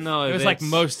no, the Sith. no. It was like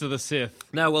that's- most of the Sith.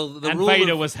 No, well, the And rule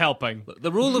Vader of, was helping.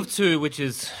 the rule of two, which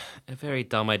is a very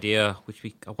dumb idea, which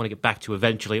I want to get back to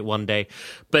eventually at one day.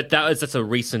 But that's a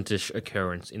recentish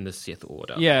occurrence in the Sith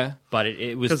Order. Yeah. but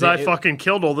it was Because I fucking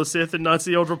killed all the Sith in Knights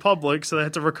of the Old Republic, so they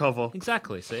had to recover.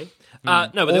 exactly. See, no,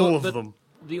 but All of them.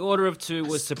 The Order of Two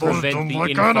was to Stored prevent them the like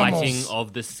infighting animals.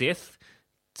 of the Sith.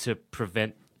 To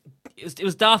prevent, it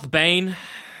was Darth Bane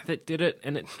that did it,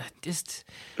 and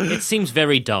it seems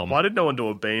very dumb. Why did no one do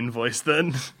a Bane voice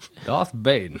then? Darth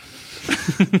Bane.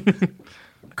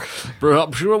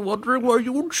 Perhaps you're wondering why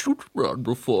you wouldn't shoot around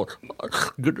before.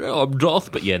 Good day, I'm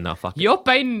Darth, but yeah, no, fuck it. Your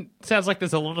Bane sounds like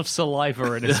there's a lot of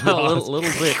saliva in his A mouth.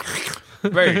 little bit.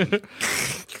 Very.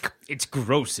 It's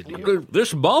gross in here.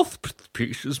 This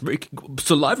mouthpiece is making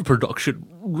saliva production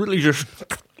really just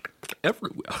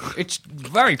everywhere. It's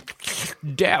very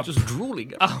damp. Just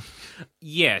drooling.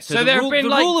 Yeah, so, So the there have rule, been the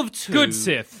like rule of two. good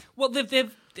Sith. Well, it's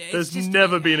There's just,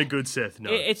 never been a good Sith, no.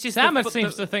 It's just Samus the,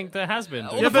 seems to think there has been.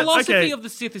 Well, Yeah, the but, philosophy okay. of the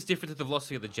Sith is different to the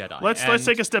philosophy of the Jedi. Let's and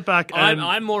take a step back and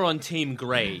I'm more on Team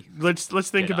Grey. let's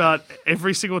think Jedi. about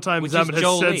every single time Which is Zaman has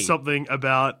Joel said Lee. something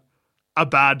about a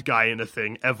bad guy in a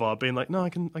thing ever, being like, no, I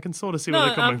can sort of see where No,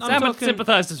 they're coming from. Samus talking-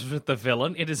 sympathizes with the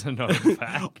villain. It is a known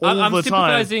fact. All I'm the time.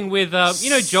 sympathizing with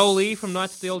Joel Lee from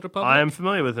Knights of the Old Republic. I am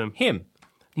familiar with him. him.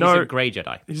 He's a grey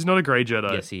Jedi. He's not a grey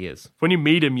Jedi. Yes, he is. When you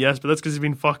meet him, yes, but that's because he's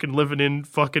been fucking living in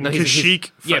fucking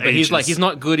Kashyyyk for but ages. he's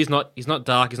not good, he's not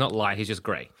dark, he's not light, he's just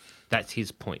grey. That's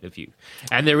his point of view.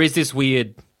 And there is this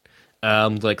weird,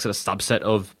 like, sort of subset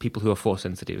of people who are Force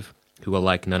sensitive who are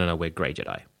like, no, we're grey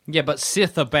Jedi. Yeah, but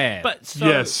Sith are bad. But so,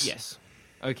 Yes.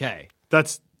 Okay.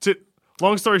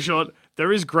 Long story short,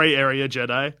 there is grey area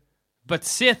Jedi. But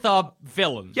Sith are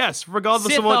villains. Yes,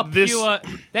 regardless Sith of what are this... pure.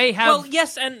 They have. Well,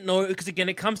 yes and no, because again,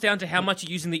 it comes down to how much you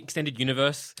use in the extended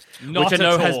universe, Not which I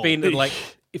know at has all. been like...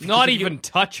 not even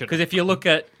touching. Because if you look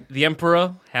at the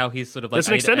Emperor, how he's sort of like... There's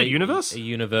an extended universe? A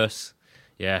universe.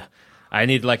 Yeah. I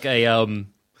need like a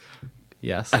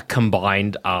Yes. a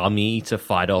combined army to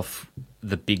fight off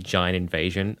the big giant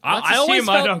invasion. Let's I always assume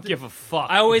I felt don't give a fuck.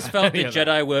 I always felt the any of that.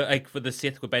 Jedi were, like, for the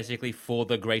Sith, were basically for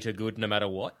the greater good no matter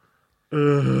what.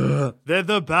 They're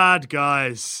the bad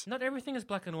guys. Not everything is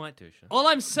black and white, Dusha. All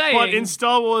I'm saying. But in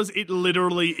Star Wars, it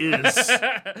literally is.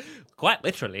 Quite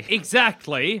literally.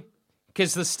 Exactly.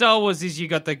 Because the Star Wars is you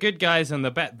got the good guys and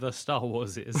the bad. The Star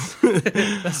Wars is.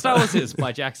 The Star Wars is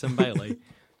by Jackson Bailey.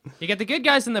 You get the good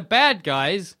guys and the bad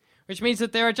guys, which means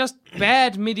that there are just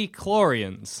bad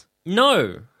midi-chlorians.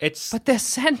 No, it's... But they're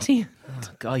sentient.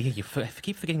 Oh, yeah, you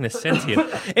keep forgetting they're sentient.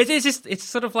 It's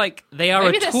sort of like they are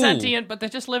Maybe a they're tool. sentient, but they're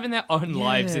just living their own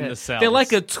lives in the cells. They're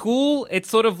like a tool. It's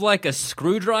sort of like a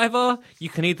screwdriver. You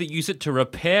can either use it to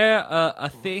repair a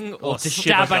thing or to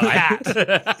stab ship a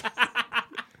cat.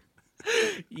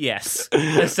 Yes,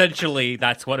 essentially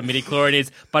that's what a midi-chlorian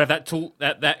is. But if that tool,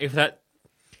 if that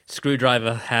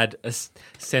screwdriver had a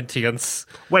sentience,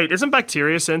 Wait, isn't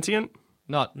bacteria sentient?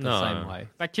 Not the No. same way.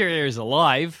 Bacteria is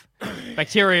alive.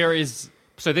 Bacteria is...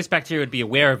 so this bacteria would be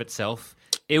aware of itself.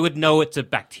 It would know it's a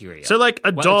bacteria. So, like,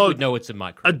 a Well, it dog... would know it's a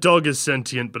microbe. A dog is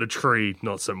sentient, but a tree,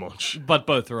 not so much. But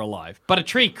both are alive. But a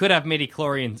tree could have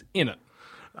midi-chlorians in it.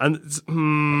 And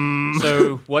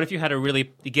So what if you had a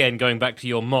really, again, going back to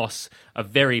your moss, a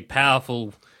very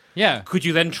powerful... Yeah. Could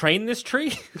you then train this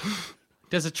tree?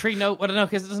 Does a tree know... I don't know,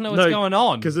 because it doesn't know what's going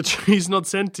on. because the tree's not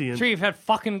sentient. Tree have had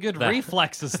fucking good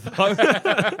reflexes, though.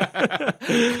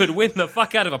 Could win the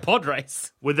fuck out of a pod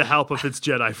race. With the help of its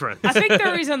Jedi friends. I think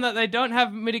the reason that they don't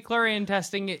have midi-chlorian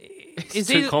testing is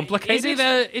too complicated? Is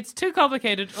either it's too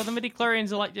complicated, or the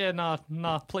midi-chlorians are like, yeah,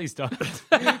 nah, please don't.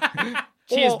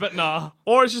 Cheers, but nah.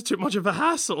 Or it's just too much of a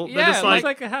hassle. They're Yeah, just It's like,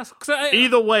 like a hassle.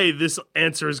 either way, this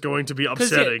answer is going to be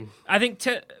 'Cause, upsetting. I think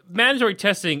mandatory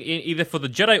testing, either for the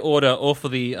Jedi Order or for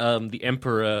the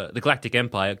Emperor, the Galactic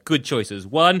Empire, good choices.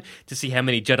 One, to see how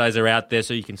many Jedis are out there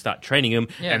so you can start training them.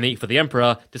 Yeah. And for the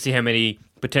Emperor, to see how many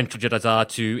potential Jedis are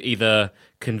to either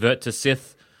convert to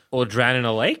Sith or drown in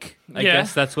a lake. I Yeah.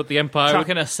 guess that's what the Empire Truck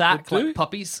in a sack would do. like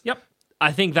puppies. Yep.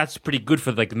 I think that's pretty good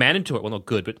for like the mandatory. Well, not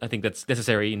good, but I think that's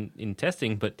necessary in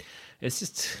testing. But it's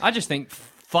just. I just think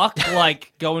fuck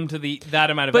like going to that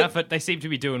amount of But- effort. They seem to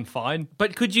be doing fine.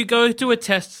 But could you go do a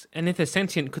test and if they're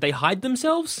sentient, could they hide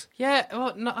themselves? Yeah,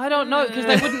 well, no, I don't know because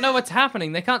they wouldn't know what's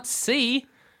happening. They can't see.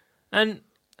 And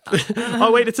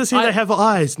Oh, wait, it says here they have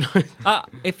eyes. No.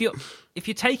 if you're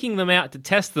taking them out to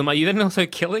test them, are you then also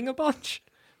killing a bunch?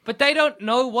 But they don't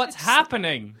know what's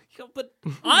happening. But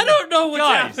I don't know what's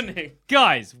Guys. happening.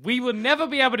 Guys, we will never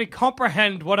be able to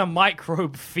comprehend what a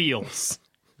microbe feels.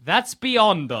 That's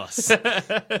beyond us.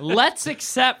 Let's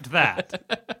accept that.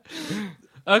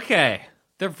 Okay.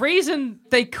 The reason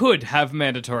they could have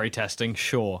mandatory testing,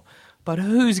 sure. But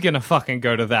who's going to fucking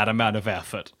go to that amount of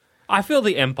effort? I feel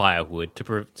the Empire would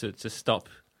to stop.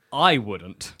 I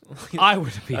wouldn't. I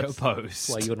would be opposed.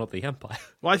 Why you're not the Empire?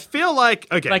 Well, I feel like...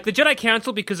 Okay. Like the Jedi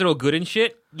Council, because they're all good and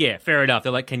shit. Yeah, fair enough.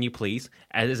 They're like, can you please,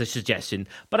 as a suggestion.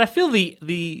 But I feel the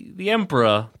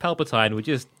Emperor Palpatine would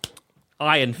just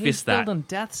iron He's fist that. building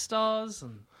Death Stars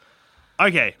and...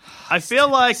 Okay, I feel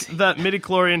like that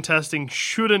midichlorian testing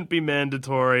shouldn't be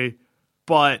mandatory,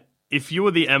 but if you were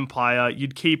the Empire,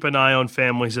 you'd keep an eye on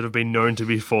families that have been known to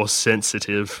be Force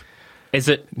sensitive. Is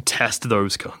it Test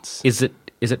those cunts. is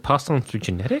it passed on through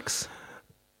genetics?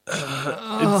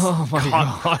 Oh my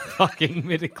god, fucking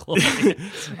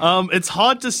midichlorians. It's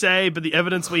hard to say, but the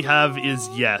evidence we have is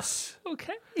yes.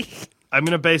 Okay. I'm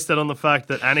going to base that on the fact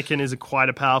that Anakin is quite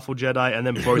a powerful Jedi, and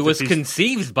then both Who of was his...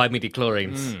 conceived by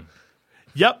midichlorians.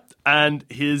 Yep, and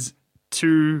his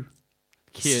two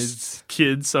Kids.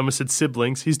 kids, I almost said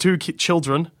siblings, his two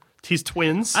children, his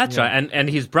twins. That's right. And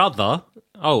his brother,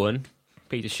 Owen,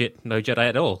 piece of shit, no Jedi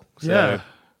at all. So,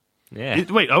 Yeah.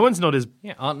 yeah. Wait, Owen's not his...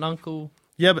 Yeah, aunt and uncle.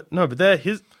 Yeah, but no, but they're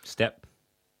his... Step,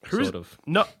 Who's, sort of.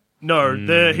 No,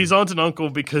 they're his aunt and uncle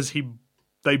because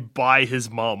they buy his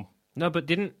mum. No, but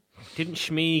didn't Didn't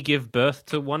Shmi give birth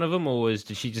to one of them, or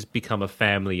did she just become a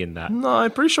family in that? No,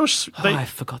 I'm pretty sure I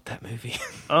forgot that movie.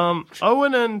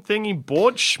 Owen and Thingy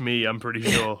bought Shmi, I'm pretty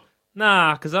sure.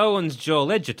 Nah, because Owen's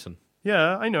Joel Edgerton.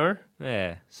 Yeah, I know.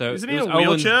 Yeah, so Isn't it he in was a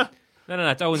wheelchair? Owen's... No,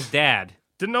 it's Owen's dad.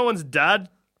 Didn't Owen's dad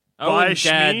buy Owen's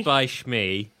dad Shmi? by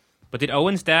Shmi. But did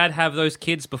Owen's dad have those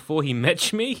kids before he met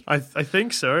Shmi? I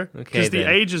think so. Okay, Because the then.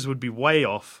 ages would be way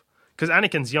off. Because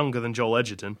Anakin's younger than Joel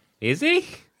Edgerton. Is he?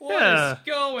 Yeah.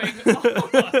 What is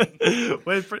going on?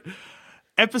 Wait for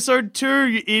Episode 2,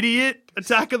 you idiot.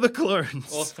 Attack of the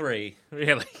Clones. Or 3,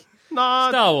 really? Nah.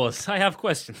 Star Wars, I have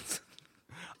questions.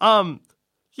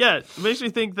 Yeah, it makes me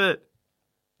think that...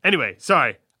 Anyway,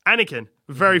 sorry. Anakin,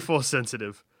 very force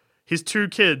sensitive. His 2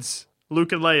 kids,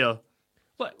 Luke and Leia,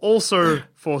 What? also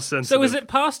force sensitive. So is it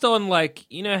passed on, like,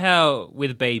 you know how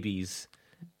with babies...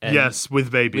 and Yes,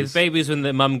 with babies. With babies, when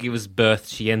the mum gives birth,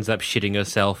 she ends up shitting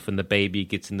herself, and the baby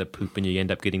gets in the poop, and you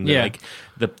end up getting the,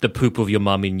 the poop of your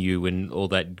mum in you, and all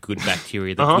that good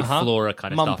bacteria, the good flora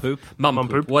kind of Mum stuff. poop. Mum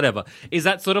poop, whatever. Is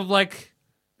that sort of like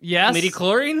Yes.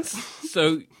 midi-chlorians?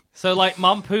 So, like,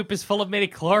 mum poop is full of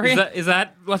midi-chlorian? Is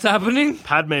that what's happening?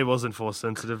 Padme wasn't force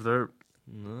sensitive, though.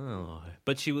 No,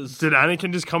 but she was. Did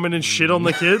Anakin just come in and shit on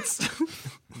the kids?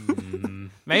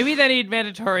 Maybe they need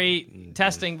mandatory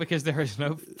testing because there is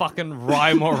no fucking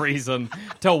rhyme or reason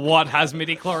to what has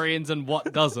midi-chlorians and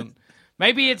what doesn't.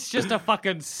 Maybe it's just a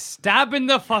fucking stab in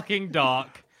the fucking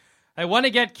dark. They want to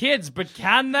get kids, but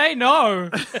can they? No.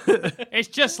 It's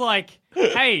just like,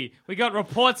 hey, we got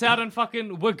reports out on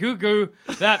fucking Wagugu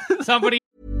that somebody...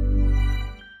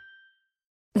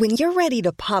 When you're ready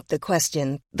to pop the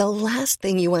question, the last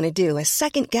thing you want to do is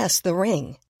second-guess the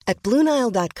ring. At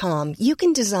BlueNile.com, you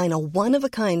can design a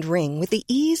one-of-a-kind ring with the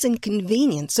ease and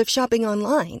convenience of shopping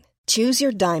online. Choose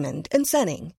your diamond and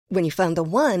setting. When you find the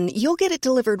one, you'll get it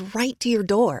delivered right to your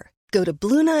door. Go to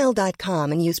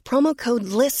BlueNile.com and use promo code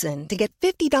LISTEN to get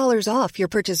 $50 off your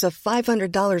purchase of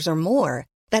 $500 or more.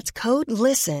 That's code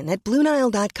LISTEN at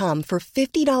BlueNile.com for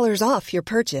 $50 off your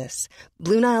purchase.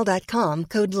 BlueNile.com,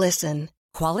 code LISTEN.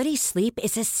 Quality sleep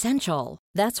is essential.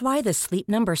 That's why the Sleep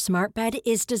Number Smart Bed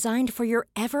is designed for your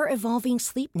ever-evolving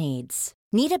sleep needs.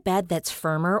 Need a bed that's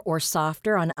firmer or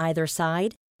softer on either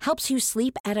side? Helps you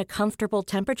sleep at a comfortable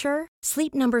temperature?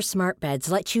 Sleep Number Smart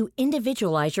Beds let you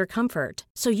individualize your comfort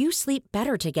so you sleep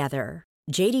better together.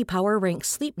 JD Power ranks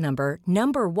Sleep Number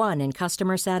number 1 in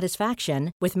customer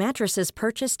satisfaction with mattresses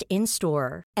purchased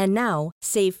in-store. And now,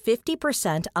 save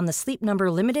 50% on the Sleep Number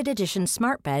Limited Edition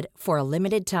Smart Bed for a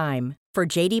limited time. For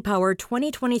JD Power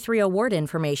 2023 award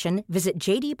information, visit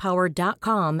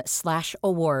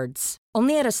jdpower.com/awards.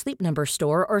 Only at a Sleep Number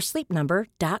store or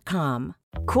sleepnumber.com.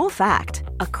 Cool fact,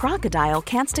 a crocodile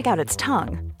can't stick out its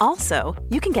tongue. Also,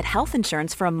 you can get health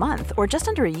insurance for a month or just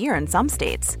under a year in some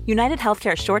states. United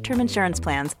Healthcare short-term insurance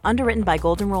plans, underwritten by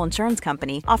Golden Rule Insurance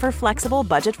Company, offer flexible,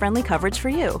 budget-friendly coverage for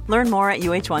you. Learn more at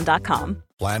uh1.com.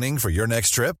 Planning for your next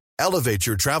trip? Elevate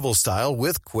your travel style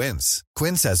with Quince.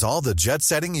 Quince has all the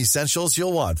jet-setting essentials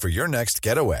you'll want for your next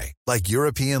getaway, like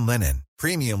European linen,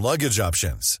 premium luggage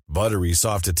options, buttery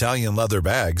soft Italian leather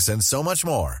bags, and so much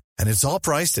more. And it's all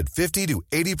priced at 50 to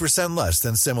 80% less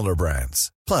than similar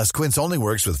brands. Plus, Quince only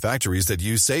works with factories that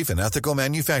use safe and ethical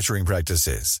manufacturing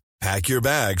practices. Pack your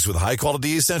bags with high-quality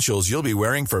essentials you'll be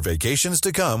wearing for vacations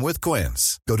to come with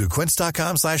Quince. Go to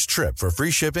quince.com/trip for free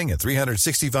shipping and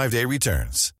 365-day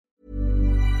returns.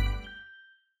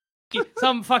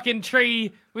 Some fucking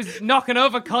tree was knocking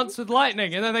over cunts with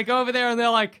lightning, and then they go over there and they're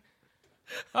like,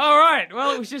 all right,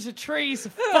 well, it was just a tree, so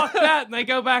fuck that. And they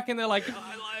go back and they're like,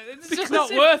 it's just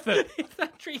not worth it. If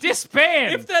that tree,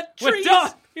 Disband. if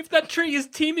that tree is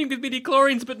teeming with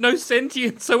midi-chlorians but no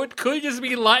sentience, so it could just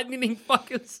be lightning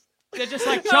fuckers. They're just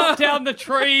like, chop down the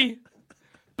tree,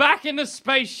 back in the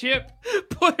spaceship,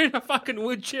 Put in a fucking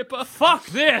wood chipper. fuck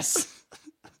this.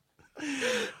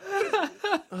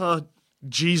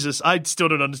 Jesus, I still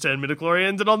don't understand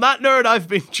midichlorians. And on that note, I've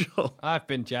been Joel. I've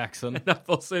been Jackson. And I've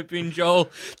also been Joel.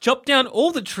 Chop down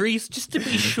all the trees just to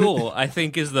be sure, I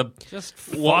think is the Just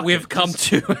what fuck we've it. come Just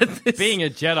to at this. Being a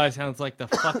Jedi sounds like the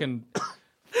fucking...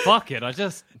 Fuck it,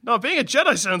 No, being a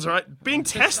Jedi sounds right. Being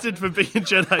tested for being a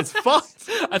Jedi is fucked.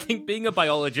 I think being a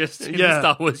biologist in Yeah. the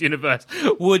Star Wars universe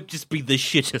would just be the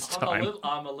shittest time.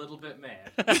 I'm a little bit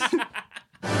mad.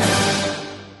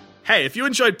 Hey, if you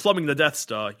enjoyed Plumbing the Death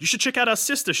Star, you should check out our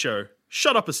sister show,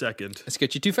 Shut Up a Second. Let's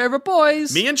get your two favorite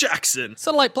boys. Me and Jackson.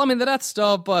 Sort of like Plumbing the Death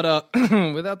Star, but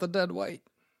without the dead weight.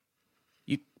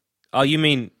 You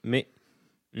mean me?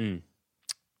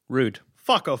 Rude.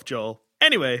 Fuck off, Joel.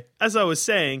 Anyway, as I was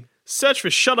saying, search for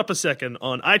Shut Up a Second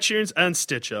on iTunes and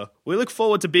Stitcher. We look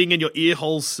forward to being in your ear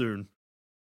holes soon.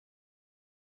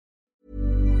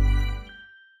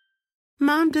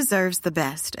 Mom deserves the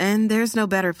best, and there's no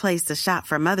better place to shop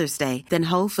for Mother's Day than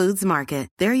Whole Foods Market.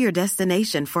 They're your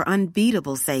destination for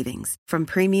unbeatable savings, from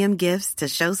premium gifts to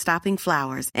show-stopping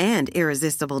flowers and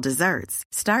irresistible desserts.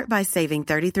 Start by saving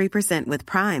 33% with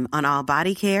Prime on all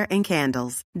body care and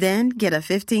candles. Then get a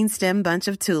 15-stem bunch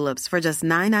of tulips for just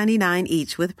 $9.99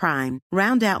 each with Prime.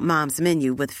 Round out Mom's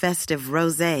menu with festive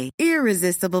rosé,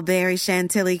 irresistible berry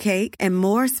chantilly cake, and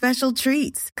more special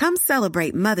treats. Come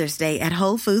celebrate Mother's Day at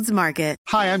Whole Foods Market.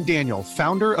 Hi, I'm Daniel,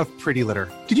 founder of Pretty Litter.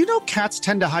 Did you know cats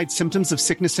tend to hide symptoms of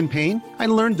sickness and pain? I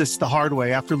learned this the hard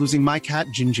way after losing my cat,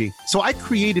 Gingy. So I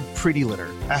created Pretty Litter,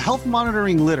 a health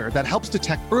monitoring litter that helps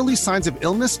detect early signs of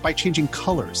illness by changing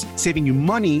colors, saving you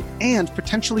money and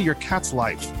potentially your cat's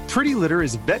life. Pretty Litter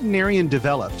is veterinarian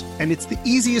developed, and it's the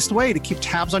easiest way to keep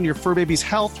tabs on your fur baby's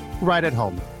health right at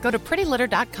home. Go to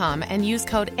prettylitter.com and use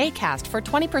code ACAST for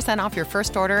 20% off your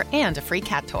first order and a free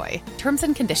cat toy. Terms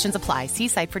and conditions apply. See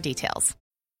site for details.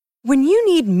 When you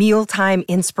need mealtime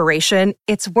inspiration,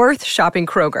 it's worth shopping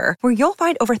Kroger, where you'll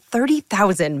find over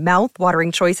 30,000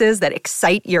 mouth-watering choices that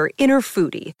excite your inner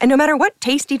foodie. And no matter what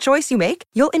tasty choice you make,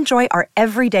 you'll enjoy our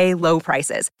everyday low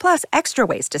prices, plus extra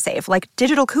ways to save, like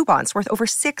digital coupons worth over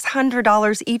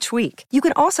 $600 each week. You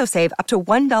can also save up to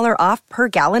 $1 off per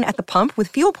gallon at the pump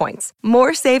with fuel points.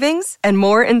 More savings and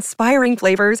more inspiring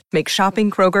flavors make shopping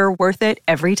Kroger worth it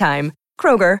every time.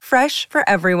 Kroger, fresh for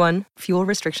everyone. Fuel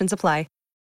restrictions apply.